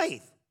fight of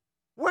faith.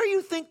 Where do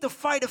you think the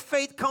fight of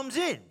faith comes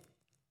in?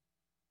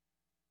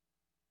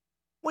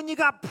 When you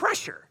got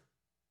pressure.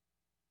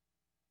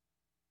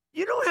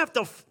 You don't have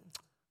to,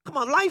 come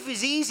on, life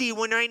is easy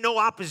when there ain't no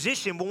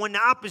opposition, but when the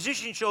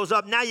opposition shows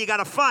up, now you got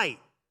to fight.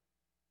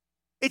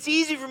 It's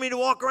easy for me to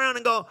walk around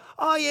and go,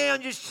 oh yeah,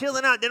 I'm just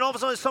chilling out. Then all of a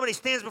sudden somebody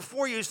stands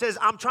before you and says,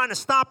 I'm trying to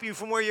stop you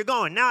from where you're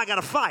going. Now I got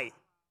to fight.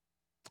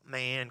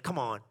 Man, come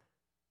on.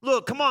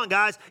 Look, come on,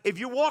 guys. If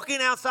you're walking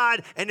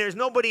outside and there's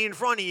nobody in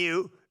front of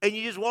you, and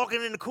you're just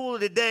walking in the cool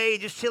of the day,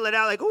 just chill it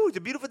out, like, oh, it's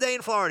a beautiful day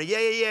in Florida.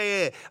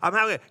 Yeah. I'm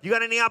having. You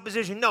got any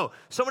opposition? No.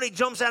 Somebody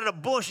jumps out of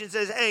the bush and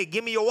says, hey,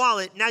 give me your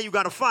wallet. Now you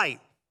got to fight.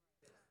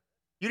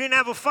 You didn't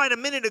have a fight a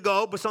minute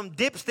ago, but some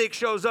dipstick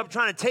shows up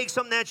trying to take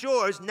something that's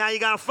yours. Now you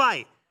got to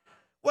fight.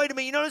 Wait a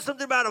minute. You notice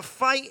something about a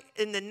fight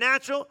in the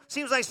natural?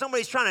 Seems like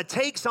somebody's trying to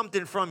take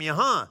something from you,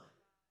 huh?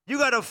 You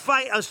got to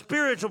fight a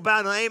spiritual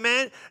battle,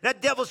 amen?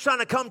 That devil's trying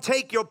to come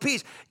take your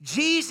peace.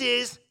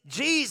 Jesus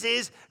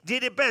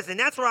did it best, and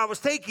that's where I was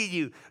taking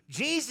you.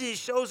 Jesus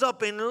shows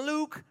up in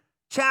Luke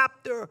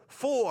chapter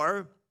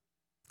 4,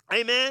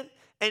 amen?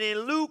 And in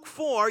Luke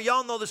 4,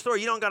 y'all know the story.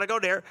 You don't got to go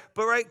there.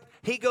 But right,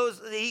 he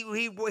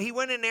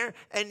went in there,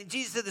 and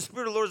Jesus said, the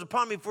Spirit of the Lord is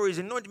upon me, for he's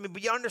anointed me.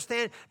 But you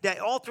understand that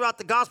all throughout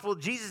the gospel,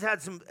 Jesus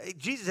had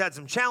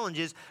some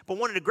challenges. But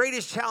one of the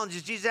greatest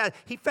challenges Jesus had,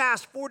 he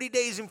fasts 40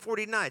 days and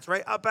 40 nights,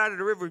 right, up out of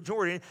the river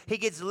Jordan. He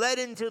gets led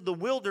into the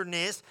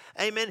wilderness,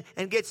 amen,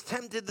 and gets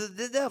tempted to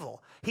the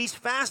devil. He's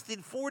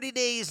fasted 40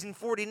 days and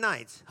 40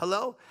 nights.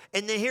 Hello?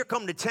 And then here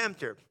come the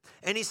tempter.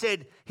 And he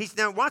said,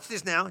 now watch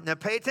this now. Now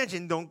pay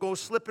attention. Don't go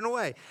slipping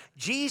away.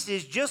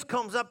 Jesus just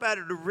comes up out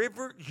of the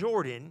river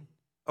Jordan,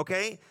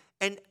 okay?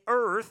 And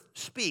earth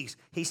speaks.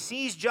 He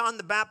sees John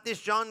the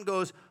Baptist. John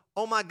goes,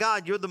 oh my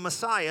God, you're the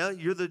Messiah.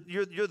 You're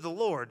the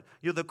Lord.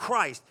 You're the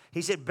Christ.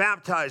 He said,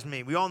 baptize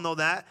me. We all know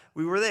that.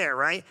 We were there,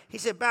 right? He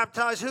said,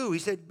 baptize who? He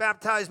said,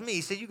 baptize me.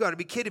 He said, you got to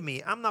be kidding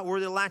me. I'm not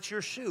worthy to latch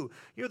your shoe.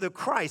 You're the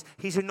Christ.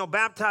 He said, no,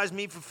 baptize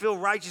me, fulfill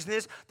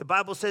righteousness. The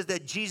Bible says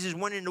that Jesus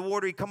went in the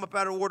water. He come up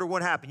out of the water.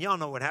 What happened? Y'all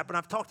know what happened.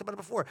 I've talked about it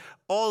before.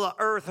 All the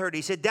earth heard.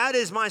 He said, that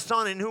is my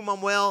son in whom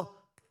I'm well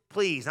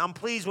pleased. I'm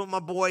pleased with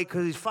my boy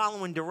because he's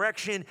following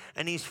direction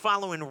and he's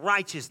following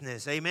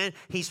righteousness. Amen.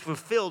 He's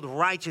fulfilled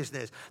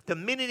righteousness. The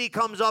minute he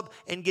comes up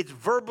and gets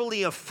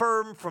verbally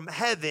affirmed from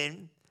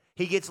heaven,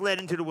 he gets led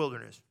into the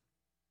wilderness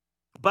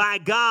by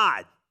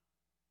God.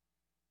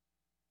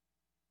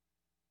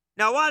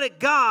 Now, why did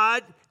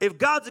God, if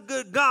God's a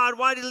good God,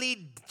 why did he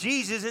lead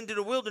Jesus into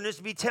the wilderness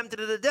to be tempted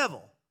of the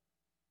devil?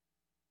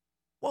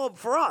 Well,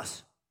 for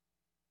us.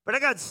 But I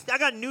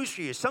got news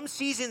for you. Some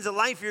seasons of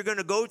life you're going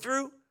to go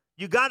through,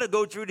 you got to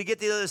go through to get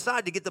to the other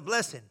side, to get the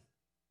blessing.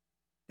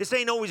 This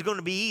ain't always going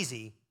to be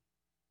easy.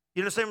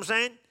 You understand what I'm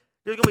saying?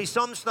 There's going to be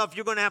some stuff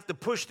you're going to have to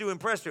push through and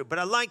press through. But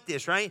I like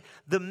this, right?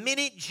 The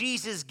minute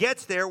Jesus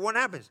gets there, what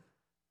happens?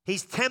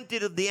 He's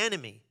tempted of the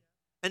enemy.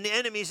 And the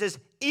enemy says,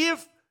 now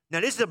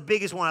this is the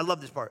biggest one. I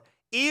love this part.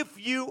 If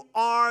you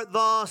are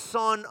the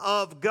Son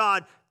of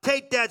God,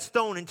 take that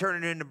stone and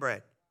turn it into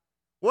bread.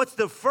 What's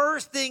the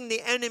first thing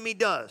the enemy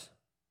does?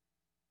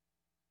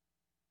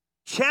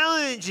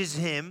 Challenges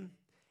him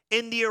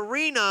in the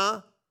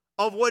arena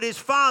of what his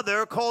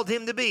father called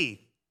him to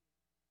be.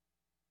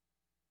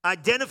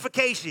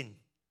 Identification.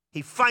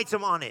 He fights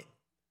him on it.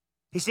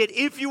 He said,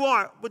 if you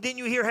are, well, didn't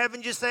you hear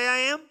heaven just say I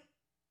am?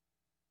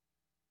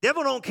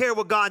 Devil don't care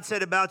what God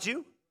said about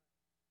you.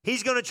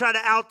 He's going to try to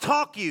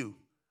out-talk you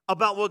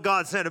about what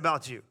God said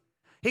about you.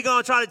 He's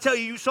going to try to tell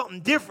you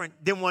something different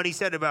than what he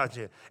said about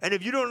you. And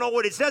if you don't know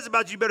what it says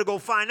about you, you better go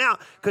find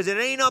out, because it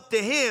ain't up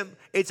to him.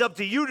 It's up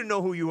to you to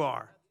know who you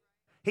are.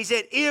 He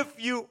said,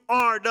 if you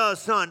are the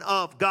Son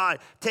of God,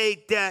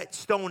 take that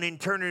stone and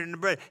turn it into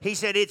bread. He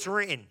said, it's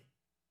written.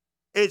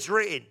 It's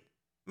written.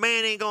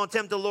 Man ain't going to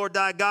tempt the Lord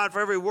thy God for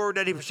every word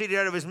that he proceeded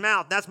out of his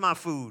mouth. That's my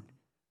food.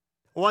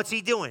 What's he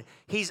doing?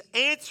 He's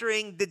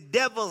answering the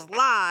devil's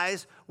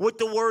lies with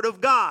the word of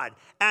God.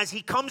 As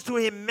he comes to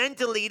him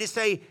mentally to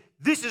say,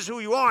 this is who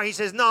you are, he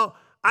says, no,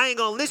 I ain't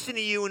going to listen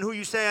to you and who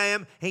you say I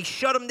am. And he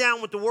shut him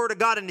down with the word of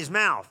God in his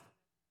mouth.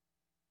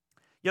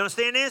 You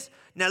understand this?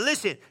 Now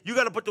listen, you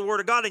got to put the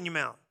word of God in your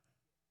mouth.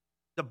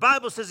 The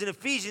Bible says in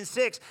Ephesians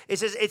 6, it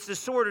says it's the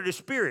sword of the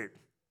Spirit.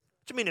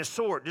 What do you mean a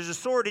sword? There's a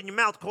sword in your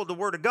mouth called the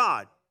word of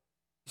God.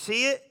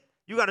 See it?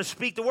 You got to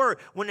speak the word.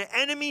 When the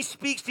enemy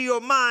speaks to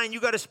your mind, you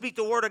got to speak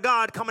the word of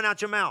God coming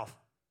out your mouth.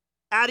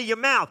 Out of your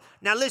mouth.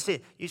 Now listen,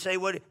 you say,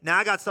 what? Now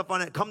I got stuff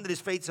on it. Come to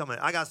this faith summit.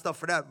 I got stuff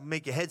for that.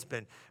 Make your head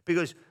spin.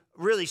 Because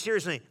really,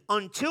 seriously,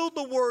 until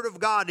the word of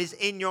God is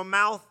in your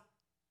mouth,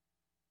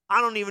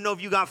 I don't even know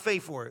if you got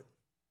faith for it.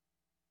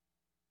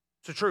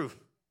 It's the truth.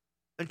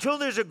 Until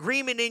there's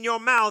agreement in your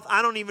mouth,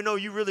 I don't even know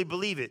you really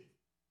believe it.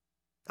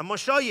 I'm going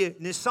to show you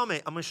in this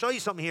summit, I'm going to show you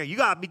something here. You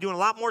got to be doing a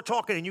lot more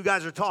talking than you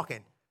guys are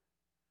talking.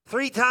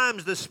 3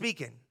 times the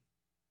speaking.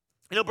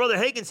 You know, Brother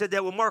Hagin said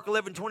that with Mark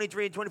 11,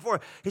 23 and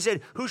 24. He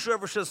said,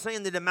 whosoever shall say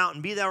unto the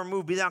mountain, be thou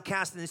removed, be thou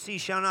cast in the sea,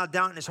 shall not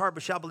doubt in his heart,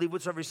 but shall believe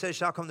whatsoever he says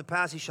shall come to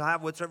pass. He shall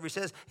have whatsoever he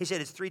says. He said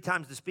it's 3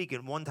 times the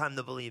speaking, 1 time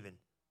the believing.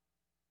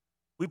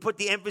 We put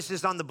the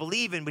emphasis on the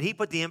believing, but he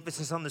put the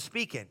emphasis on the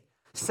speaking.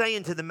 Say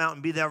unto the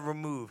mountain, be thou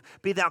removed.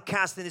 Be thou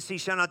cast in the sea,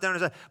 shall not doubt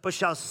in his heart, but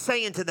shall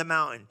say unto the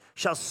mountain,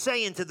 shall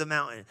say unto the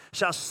mountain,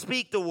 shall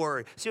speak the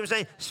word. See what I'm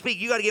saying? Speak.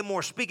 You got to get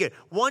more speaking.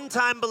 1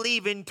 time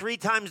believing, 3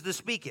 times the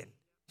speaking.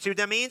 See what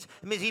that means?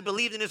 It means he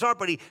believed in his heart,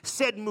 but he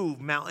said, move,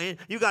 mountain.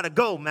 You got to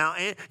go,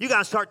 mountain. You got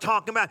to start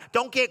talking about it.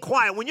 Don't get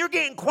quiet. When you're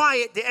getting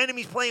quiet, the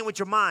enemy's playing with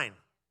your mind.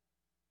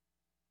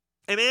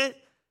 Amen?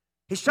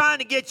 He's trying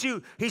to get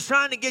you. He's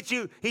trying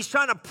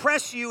to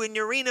press you in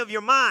the arena of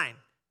your mind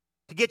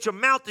to get your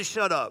mouth to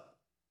shut up.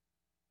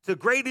 It's the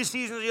greatest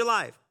season of your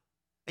life.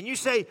 And you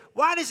say,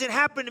 why does it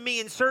happen to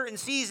me in certain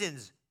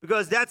seasons?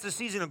 Because that's the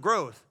season of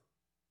growth.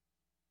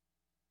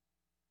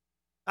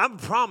 I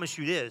promise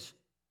you this.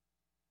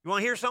 You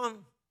want to hear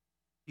something?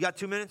 You got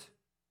 2 minutes?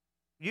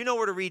 You know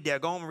where to read that.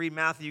 Go home and read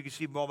Matthew. You can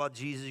see all about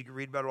Jesus. You can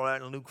read about all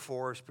that in Luke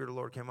 4. Spirit of the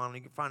Lord came on. You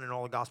can find it in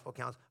all the gospel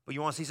accounts. But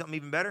you want to see something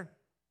even better?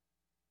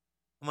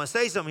 I'm going to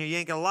say something here. You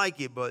ain't going to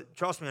like it, but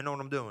trust me, I know what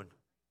I'm doing.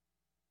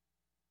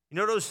 You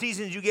know those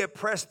seasons you get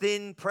pressed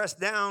in, pressed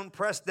down,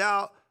 pressed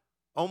out,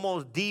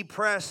 almost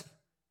depressed,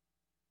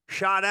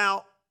 shot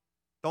out,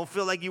 don't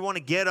feel like you want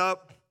to get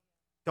up,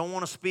 don't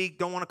want to speak,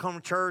 don't want to come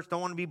to church,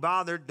 don't want to be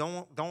bothered,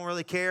 don't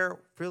really care,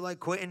 feel like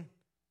quitting.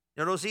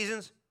 You know those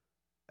seasons?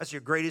 That's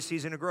your greatest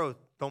season of growth.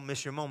 Don't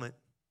miss your moment.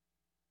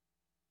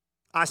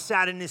 I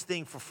sat in this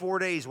thing for 4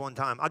 days one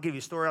time. I'll give you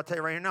a story. I'll tell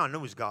you right here now. I knew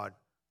it was God.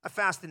 I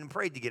fasted and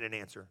prayed to get an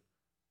answer.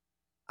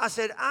 I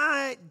said,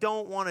 I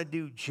don't want to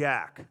do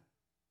jack.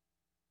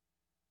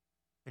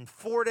 And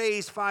 4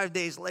 days, 5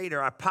 days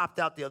later, I popped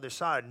out the other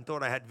side and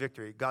thought I had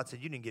victory. God said,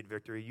 you didn't get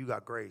victory. You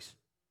got grace.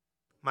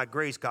 My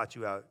grace got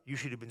you out. You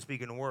should have been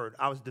speaking the word.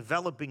 I was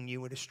developing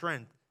you into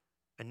strength,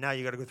 and now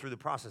you got to go through the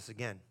process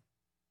again.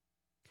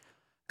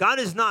 God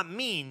is not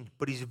mean,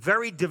 but he's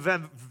very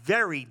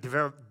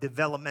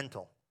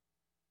developmental.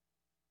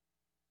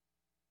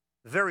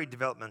 Very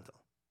developmental.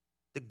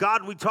 The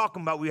God we're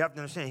talking about, we have to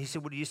understand. He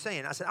said, what are you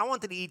saying? I said, I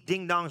wanted to eat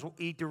ding-dongs,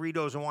 eat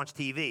Doritos, and watch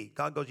TV.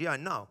 God goes, yeah, I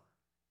know.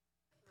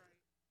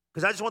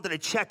 Because I just wanted to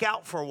check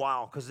out for a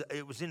while because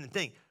it was in the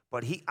thing.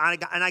 But I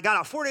got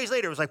out 4 days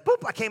later. It was like,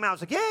 boop, I came out. I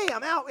was like, yay,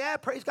 I'm out. Yeah,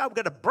 praise God. We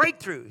got a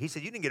breakthrough. He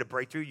said, you didn't get a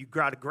breakthrough. You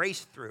got a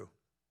grace through.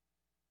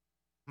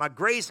 My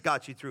grace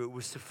got you through. It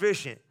was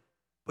sufficient.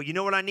 But you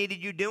know what I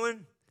needed you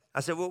doing?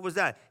 I said, what was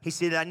that? He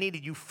said, I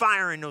needed you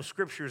firing those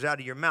scriptures out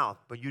of your mouth,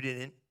 but you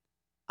didn't.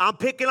 I'm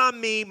picking on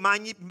me.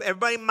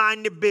 Everybody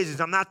mind their business.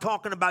 I'm not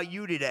talking about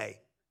you today.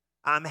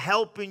 I'm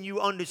helping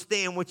you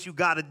understand what you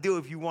got to do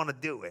if you want to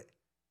do it.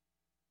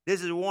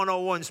 This is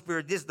 101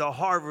 spirit. This is the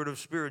Harvard of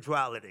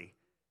spirituality.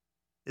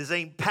 This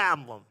ain't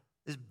pablum.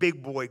 This is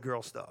big boy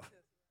girl stuff.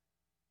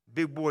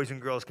 Big boys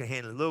and girls can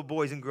handle it. Little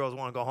boys and girls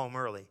want to go home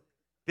early.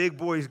 Big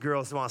boys and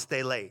girls want to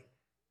stay late.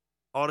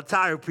 All the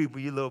tired people,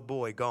 you little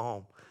boy, go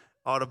home.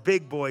 All the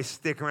big boys,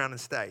 stick around and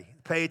stay.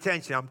 Pay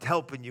attention. I'm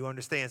helping you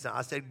understand something.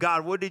 I said,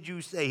 God, what did you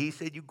say? He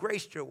said, you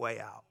graced your way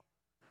out.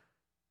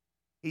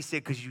 He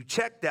said, because you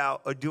checked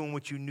out or doing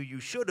what you knew you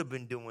should have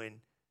been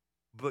doing,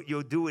 but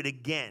you'll do it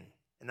again.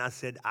 And I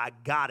said, I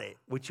got it.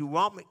 What you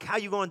want me? How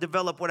you going to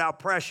develop without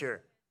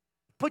pressure?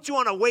 Put you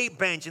on a weight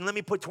bench and let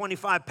me put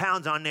 25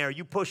 pounds on there.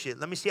 You push it.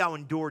 Let me see how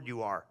endured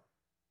you are.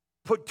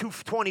 Put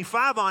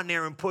 225 on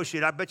there and push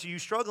it. I bet you're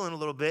struggling a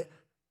little bit.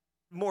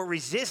 More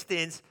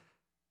resistance,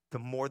 the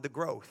more the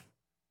growth.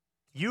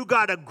 You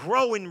got to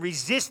grow in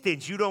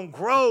resistance. You don't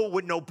grow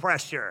with no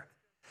pressure.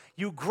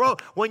 You grow.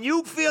 When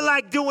you feel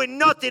like doing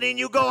nothing and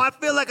you go, I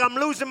feel like I'm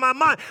losing my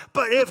mind.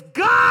 But if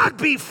God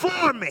be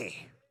for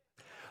me,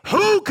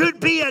 who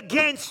could be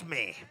against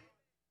me?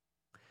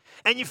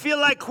 And you feel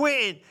like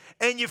quitting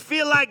and you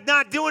feel like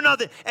not doing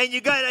nothing and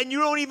you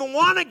don't even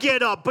want to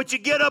get up, but you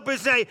get up and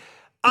say,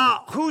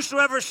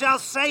 whosoever shall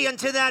say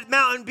unto that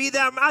mountain, be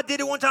thou. I did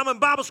it one time in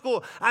Bible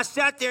school. I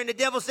sat there and the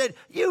devil said,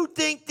 you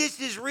think this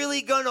is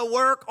really going to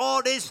work,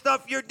 all this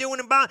stuff you're doing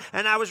in Bible?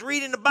 And I was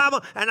reading the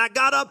Bible and I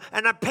got up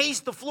and I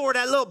paced the floor of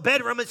that little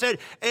bedroom and said,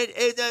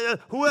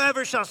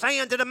 whoever shall say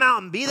unto the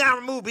mountain, be thou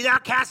removed, be thou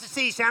cast to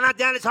sea, shall not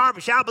doubt his heart,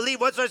 but shall believe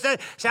whatsoever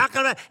said, shall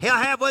come back, he'll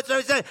have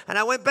whatsoever said. And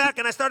I went back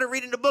and I started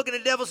reading the book and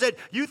the devil said,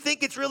 you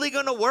think it's really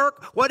going to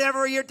work?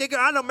 Whatever you're thinking.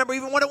 I don't remember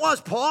even what it was,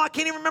 Paul. I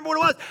can't even remember what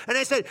it was. And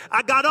I said,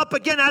 I got up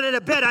again out of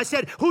the bed. I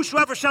said,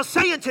 whosoever shall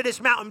say unto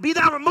this mountain, be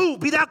thou removed,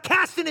 be thou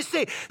cast in the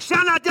sea,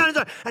 shall not doubt his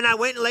heart. And I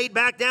went and laid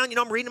back down.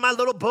 I'm reading my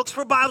little books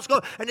for Bible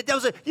school. And the devil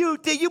said,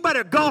 you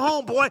better go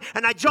home, boy.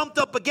 And I jumped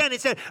up again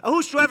and said,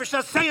 whosoever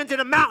shall say unto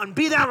the mountain,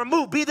 be thou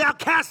removed, be thou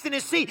cast in the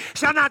sea,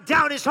 shall not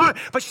doubt his heart,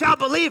 but shall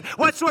believe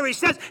whatsoever he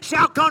says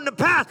shall come to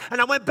pass.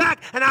 And I went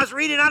back and I was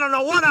reading, I don't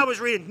know what I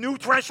was reading, New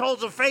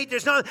Thresholds of Faith or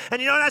something.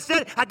 And you know what I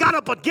said? I got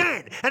up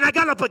again and I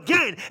got up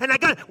again and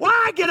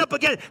why I get up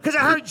again? Because I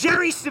heard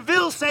Jerry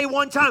Seville say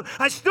one time,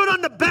 I stood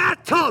on the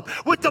bathtub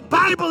with the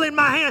Bible in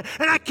my hand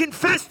and I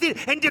confessed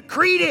it and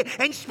decreed it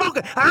and spoke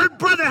it. I heard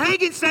Brother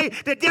Hagin say,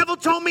 the devil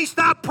told me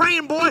stop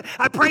praying, boy.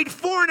 I prayed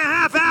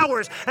 4.5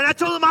 hours and I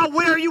told him I'll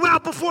wear you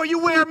out before you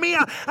wear me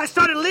out. I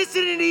started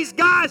listening to these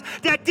guys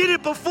that did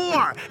it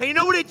before. And you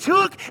know what it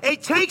took?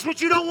 It takes what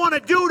you don't want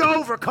to do to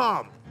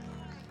overcome.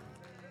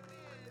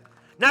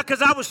 Not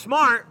because I was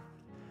smart.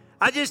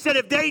 I just said,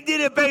 if they did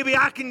it, baby,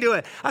 I can do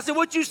it. I said,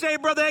 what you say,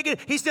 Brother Hagin?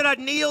 He said, I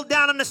kneeled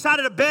down on the side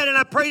of the bed and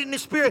I prayed in the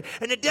spirit.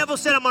 And the devil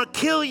said, I'm going to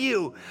kill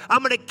you. I'm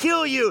going to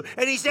kill you.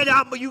 And he said,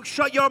 you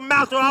shut your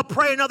mouth or I'll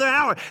pray another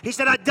hour. He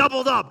said, I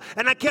doubled up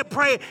and I kept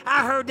praying.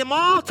 I heard them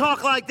all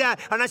talk like that.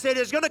 And I said,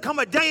 there's going to come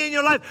a day in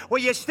your life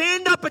where you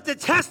stand up at the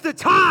test of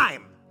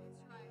time.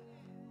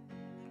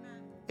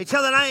 They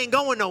tell that I ain't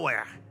going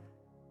nowhere.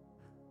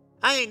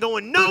 I ain't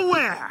going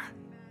nowhere.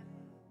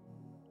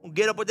 We'll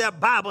get up with that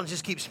Bible and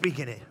just keep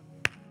speaking it.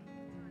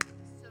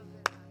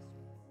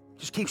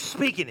 Just keep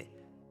speaking it.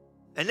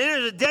 And then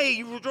there's a day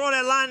you draw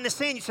that line in the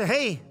sand. You say,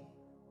 hey,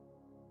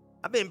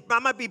 I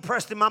might be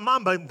pressed in my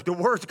mind, but the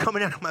words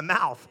coming out of my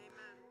mouth.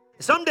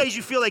 Some days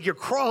you feel like you're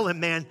crawling,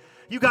 man.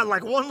 You got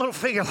like one little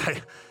finger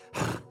like,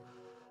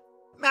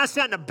 man, I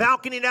sat in the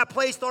balcony of that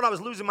place, thought I was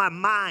losing my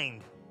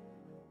mind.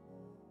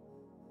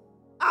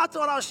 I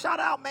thought I was shut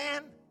out,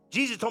 man.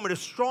 Jesus told me the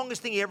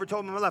strongest thing he ever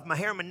told me in my life. My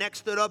hair and my neck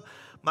stood up.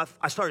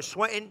 I started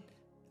sweating.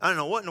 I don't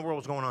know what in the world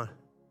was going on.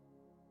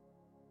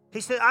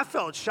 He said, I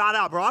felt shot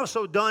out, bro. I was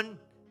so done.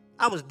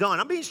 I was done.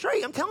 I'm being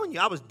straight. I'm telling you,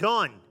 I was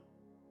done.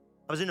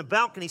 I was in the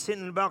balcony,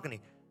 sitting in the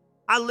balcony.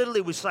 I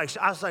literally was like,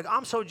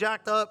 I'm so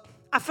jacked up.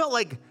 I felt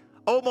like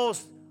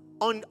almost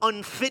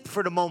unfit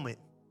for the moment.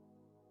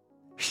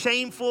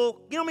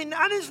 Shameful. You know what I mean?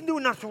 I didn't do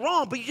nothing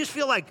wrong, but you just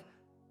feel like,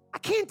 I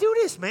can't do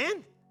this,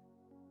 man.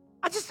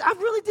 I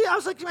really did. I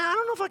was like, man, I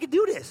don't know if I could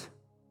do this.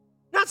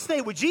 Not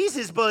stay with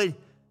Jesus, but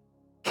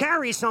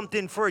carry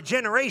something for a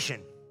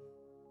generation.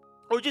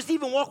 Or just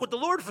even walk with the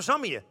Lord for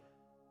some of you.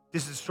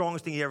 This is the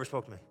strongest thing he ever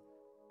spoke to me.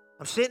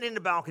 I'm sitting in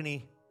the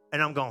balcony,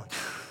 and I'm going,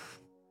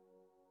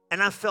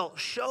 and I felt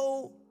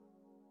so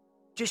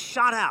just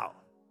shot out.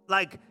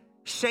 Like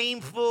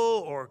shameful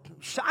or,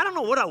 I don't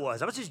know what I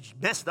was. I was just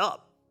messed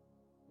up.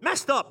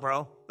 Messed up,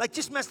 bro. Like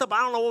just messed up. I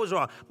don't know what was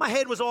wrong. My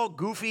head was all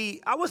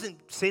goofy. I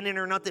wasn't sinning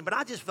or nothing, but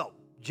I just felt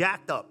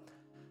jacked up.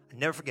 I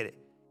never forget it.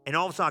 And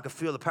all of a sudden, I could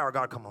feel the power of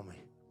God come on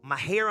me. My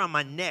hair on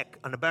my neck,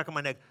 on the back of my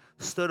neck,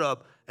 stood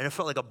up, and it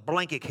felt like a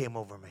blanket came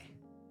over me.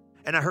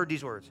 And I heard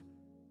these words.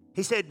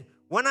 He said,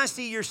 when I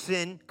see your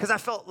sin, because I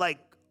felt like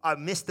I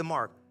missed the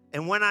mark,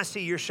 and when I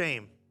see your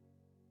shame,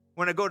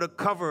 when I go to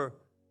cover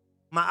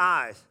my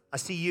eyes, I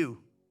see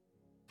you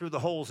through the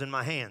holes in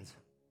my hands,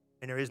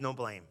 and there is no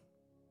blame.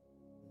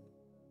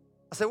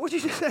 I said, what'd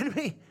you just say to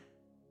me?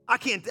 I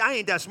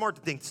ain't that smart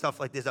to think stuff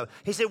like this up.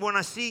 He said, when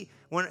I see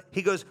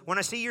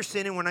your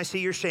sin and when I see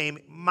your shame,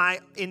 my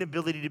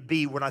inability to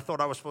be what I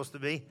thought I was supposed to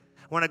be,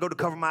 when I go to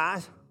cover my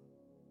eyes,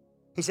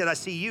 he said, I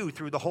see you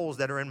through the holes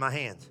that are in my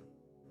hands.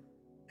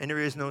 And there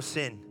is no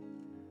sin,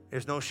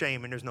 there's no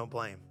shame, and there's no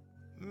blame.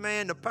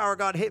 Man, the power of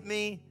God hit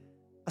me.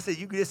 I said,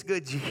 you this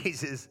good,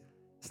 Jesus.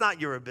 It's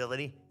not your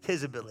ability, it's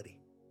his ability.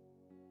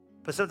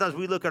 But sometimes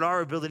we look at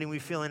our ability and we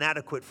feel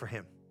inadequate for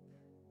him.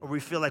 Or we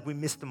feel like we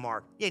missed the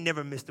mark. You ain't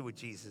never missed it with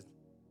Jesus.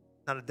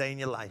 Not a day in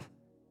your life.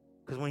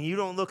 Because when you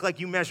don't look like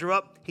you measure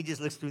up, he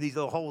just looks through these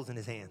little holes in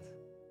his hands.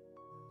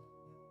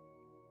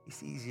 He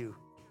sees you.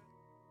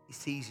 He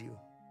sees you.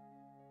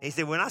 And he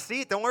said, when I see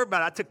it, don't worry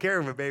about it. I took care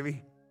of it,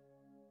 baby.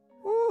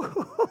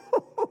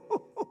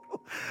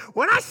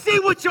 When I see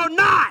what you're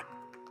not,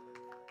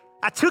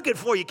 I took it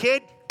for you,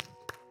 kid.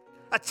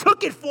 I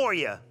took it for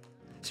you.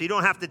 So you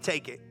don't have to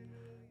take it.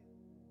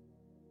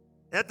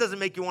 That doesn't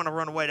make you want to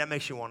run away. That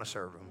makes you want to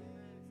serve him.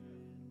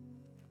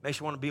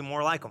 Makes you want to be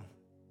more like him.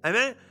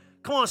 Amen?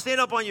 Come on,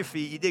 stand up on your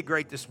feet. You did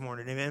great this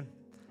morning. Amen?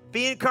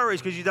 Be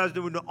encouraged because you guys are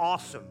doing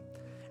awesome.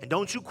 And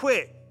don't you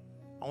quit.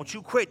 Don't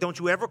you quit. Don't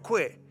you ever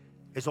quit.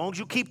 As long as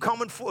you keep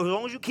coming forward, as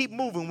long as you keep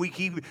moving,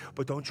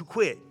 but don't you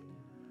quit.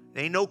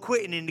 There ain't no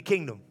quitting in the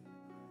kingdom.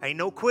 Ain't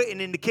no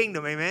quitting in the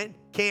kingdom, amen?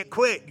 Can't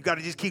quit. You got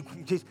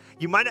to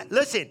you might not,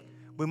 listen,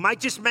 we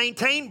might just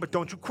maintain, but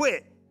don't you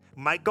quit.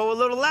 Might go a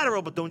little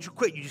lateral, but don't you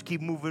quit. You just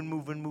keep moving.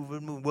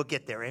 We'll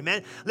get there,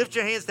 amen? Lift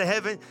your hands to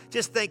heaven.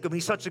 Just thank him.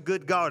 He's such a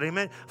good God,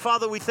 amen?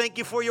 Father, we thank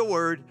you for your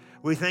word.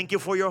 We thank you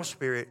for your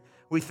spirit.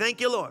 We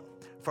thank you, Lord,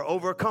 for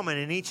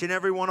overcoming in each and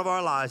every one of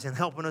our lives and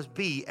helping us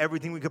be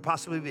everything we could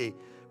possibly be.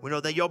 We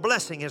know that your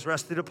blessing has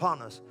rested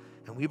upon us,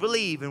 and we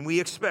believe and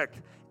we expect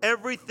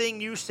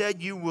everything you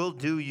said you will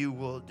do, you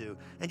will do.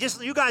 And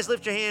just, you guys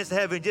lift your hands to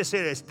heaven and just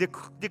say this.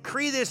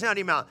 Decree this out of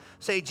your mouth.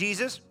 Say,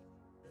 Jesus,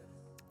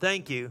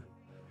 thank you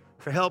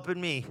for helping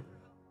me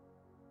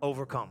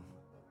overcome.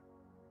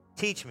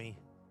 Teach me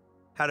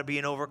how to be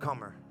an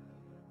overcomer.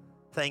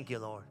 Thank you,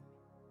 Lord.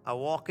 I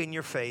walk in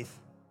your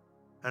faith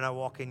and I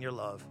walk in your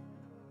love.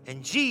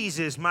 In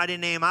Jesus' mighty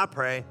name I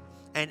pray.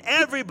 And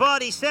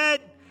everybody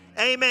said,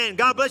 amen.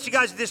 God bless you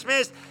guys.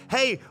 Dismissed.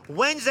 Hey,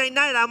 Wednesday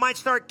night, I might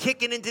start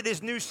kicking into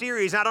this new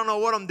series. I don't know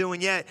what I'm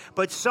doing yet.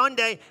 But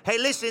Sunday, hey,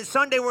 listen,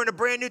 Sunday we're in a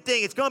brand new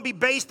thing. It's going to be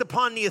based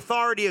upon the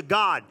authority of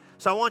God.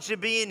 So I want you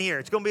to be in here.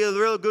 It's going to be a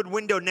real good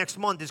window next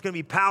month. It's going to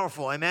be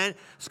powerful. Amen.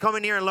 Let's come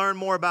in here and learn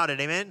more about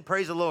it. Amen.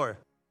 Praise the Lord.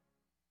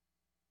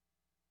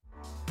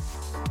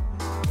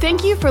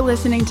 Thank you for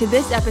listening to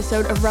this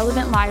episode of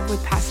Relevant Live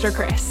with Pastor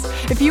Chris.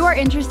 If you are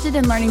interested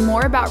in learning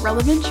more about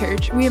Relevant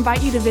Church, we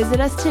invite you to visit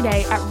us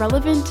today at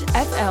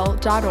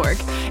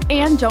relevantfl.org.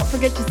 And don't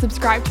forget to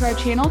subscribe to our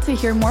channel to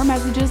hear more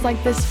messages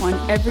like this one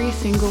every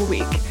single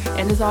week.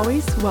 And as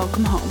always,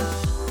 welcome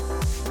home.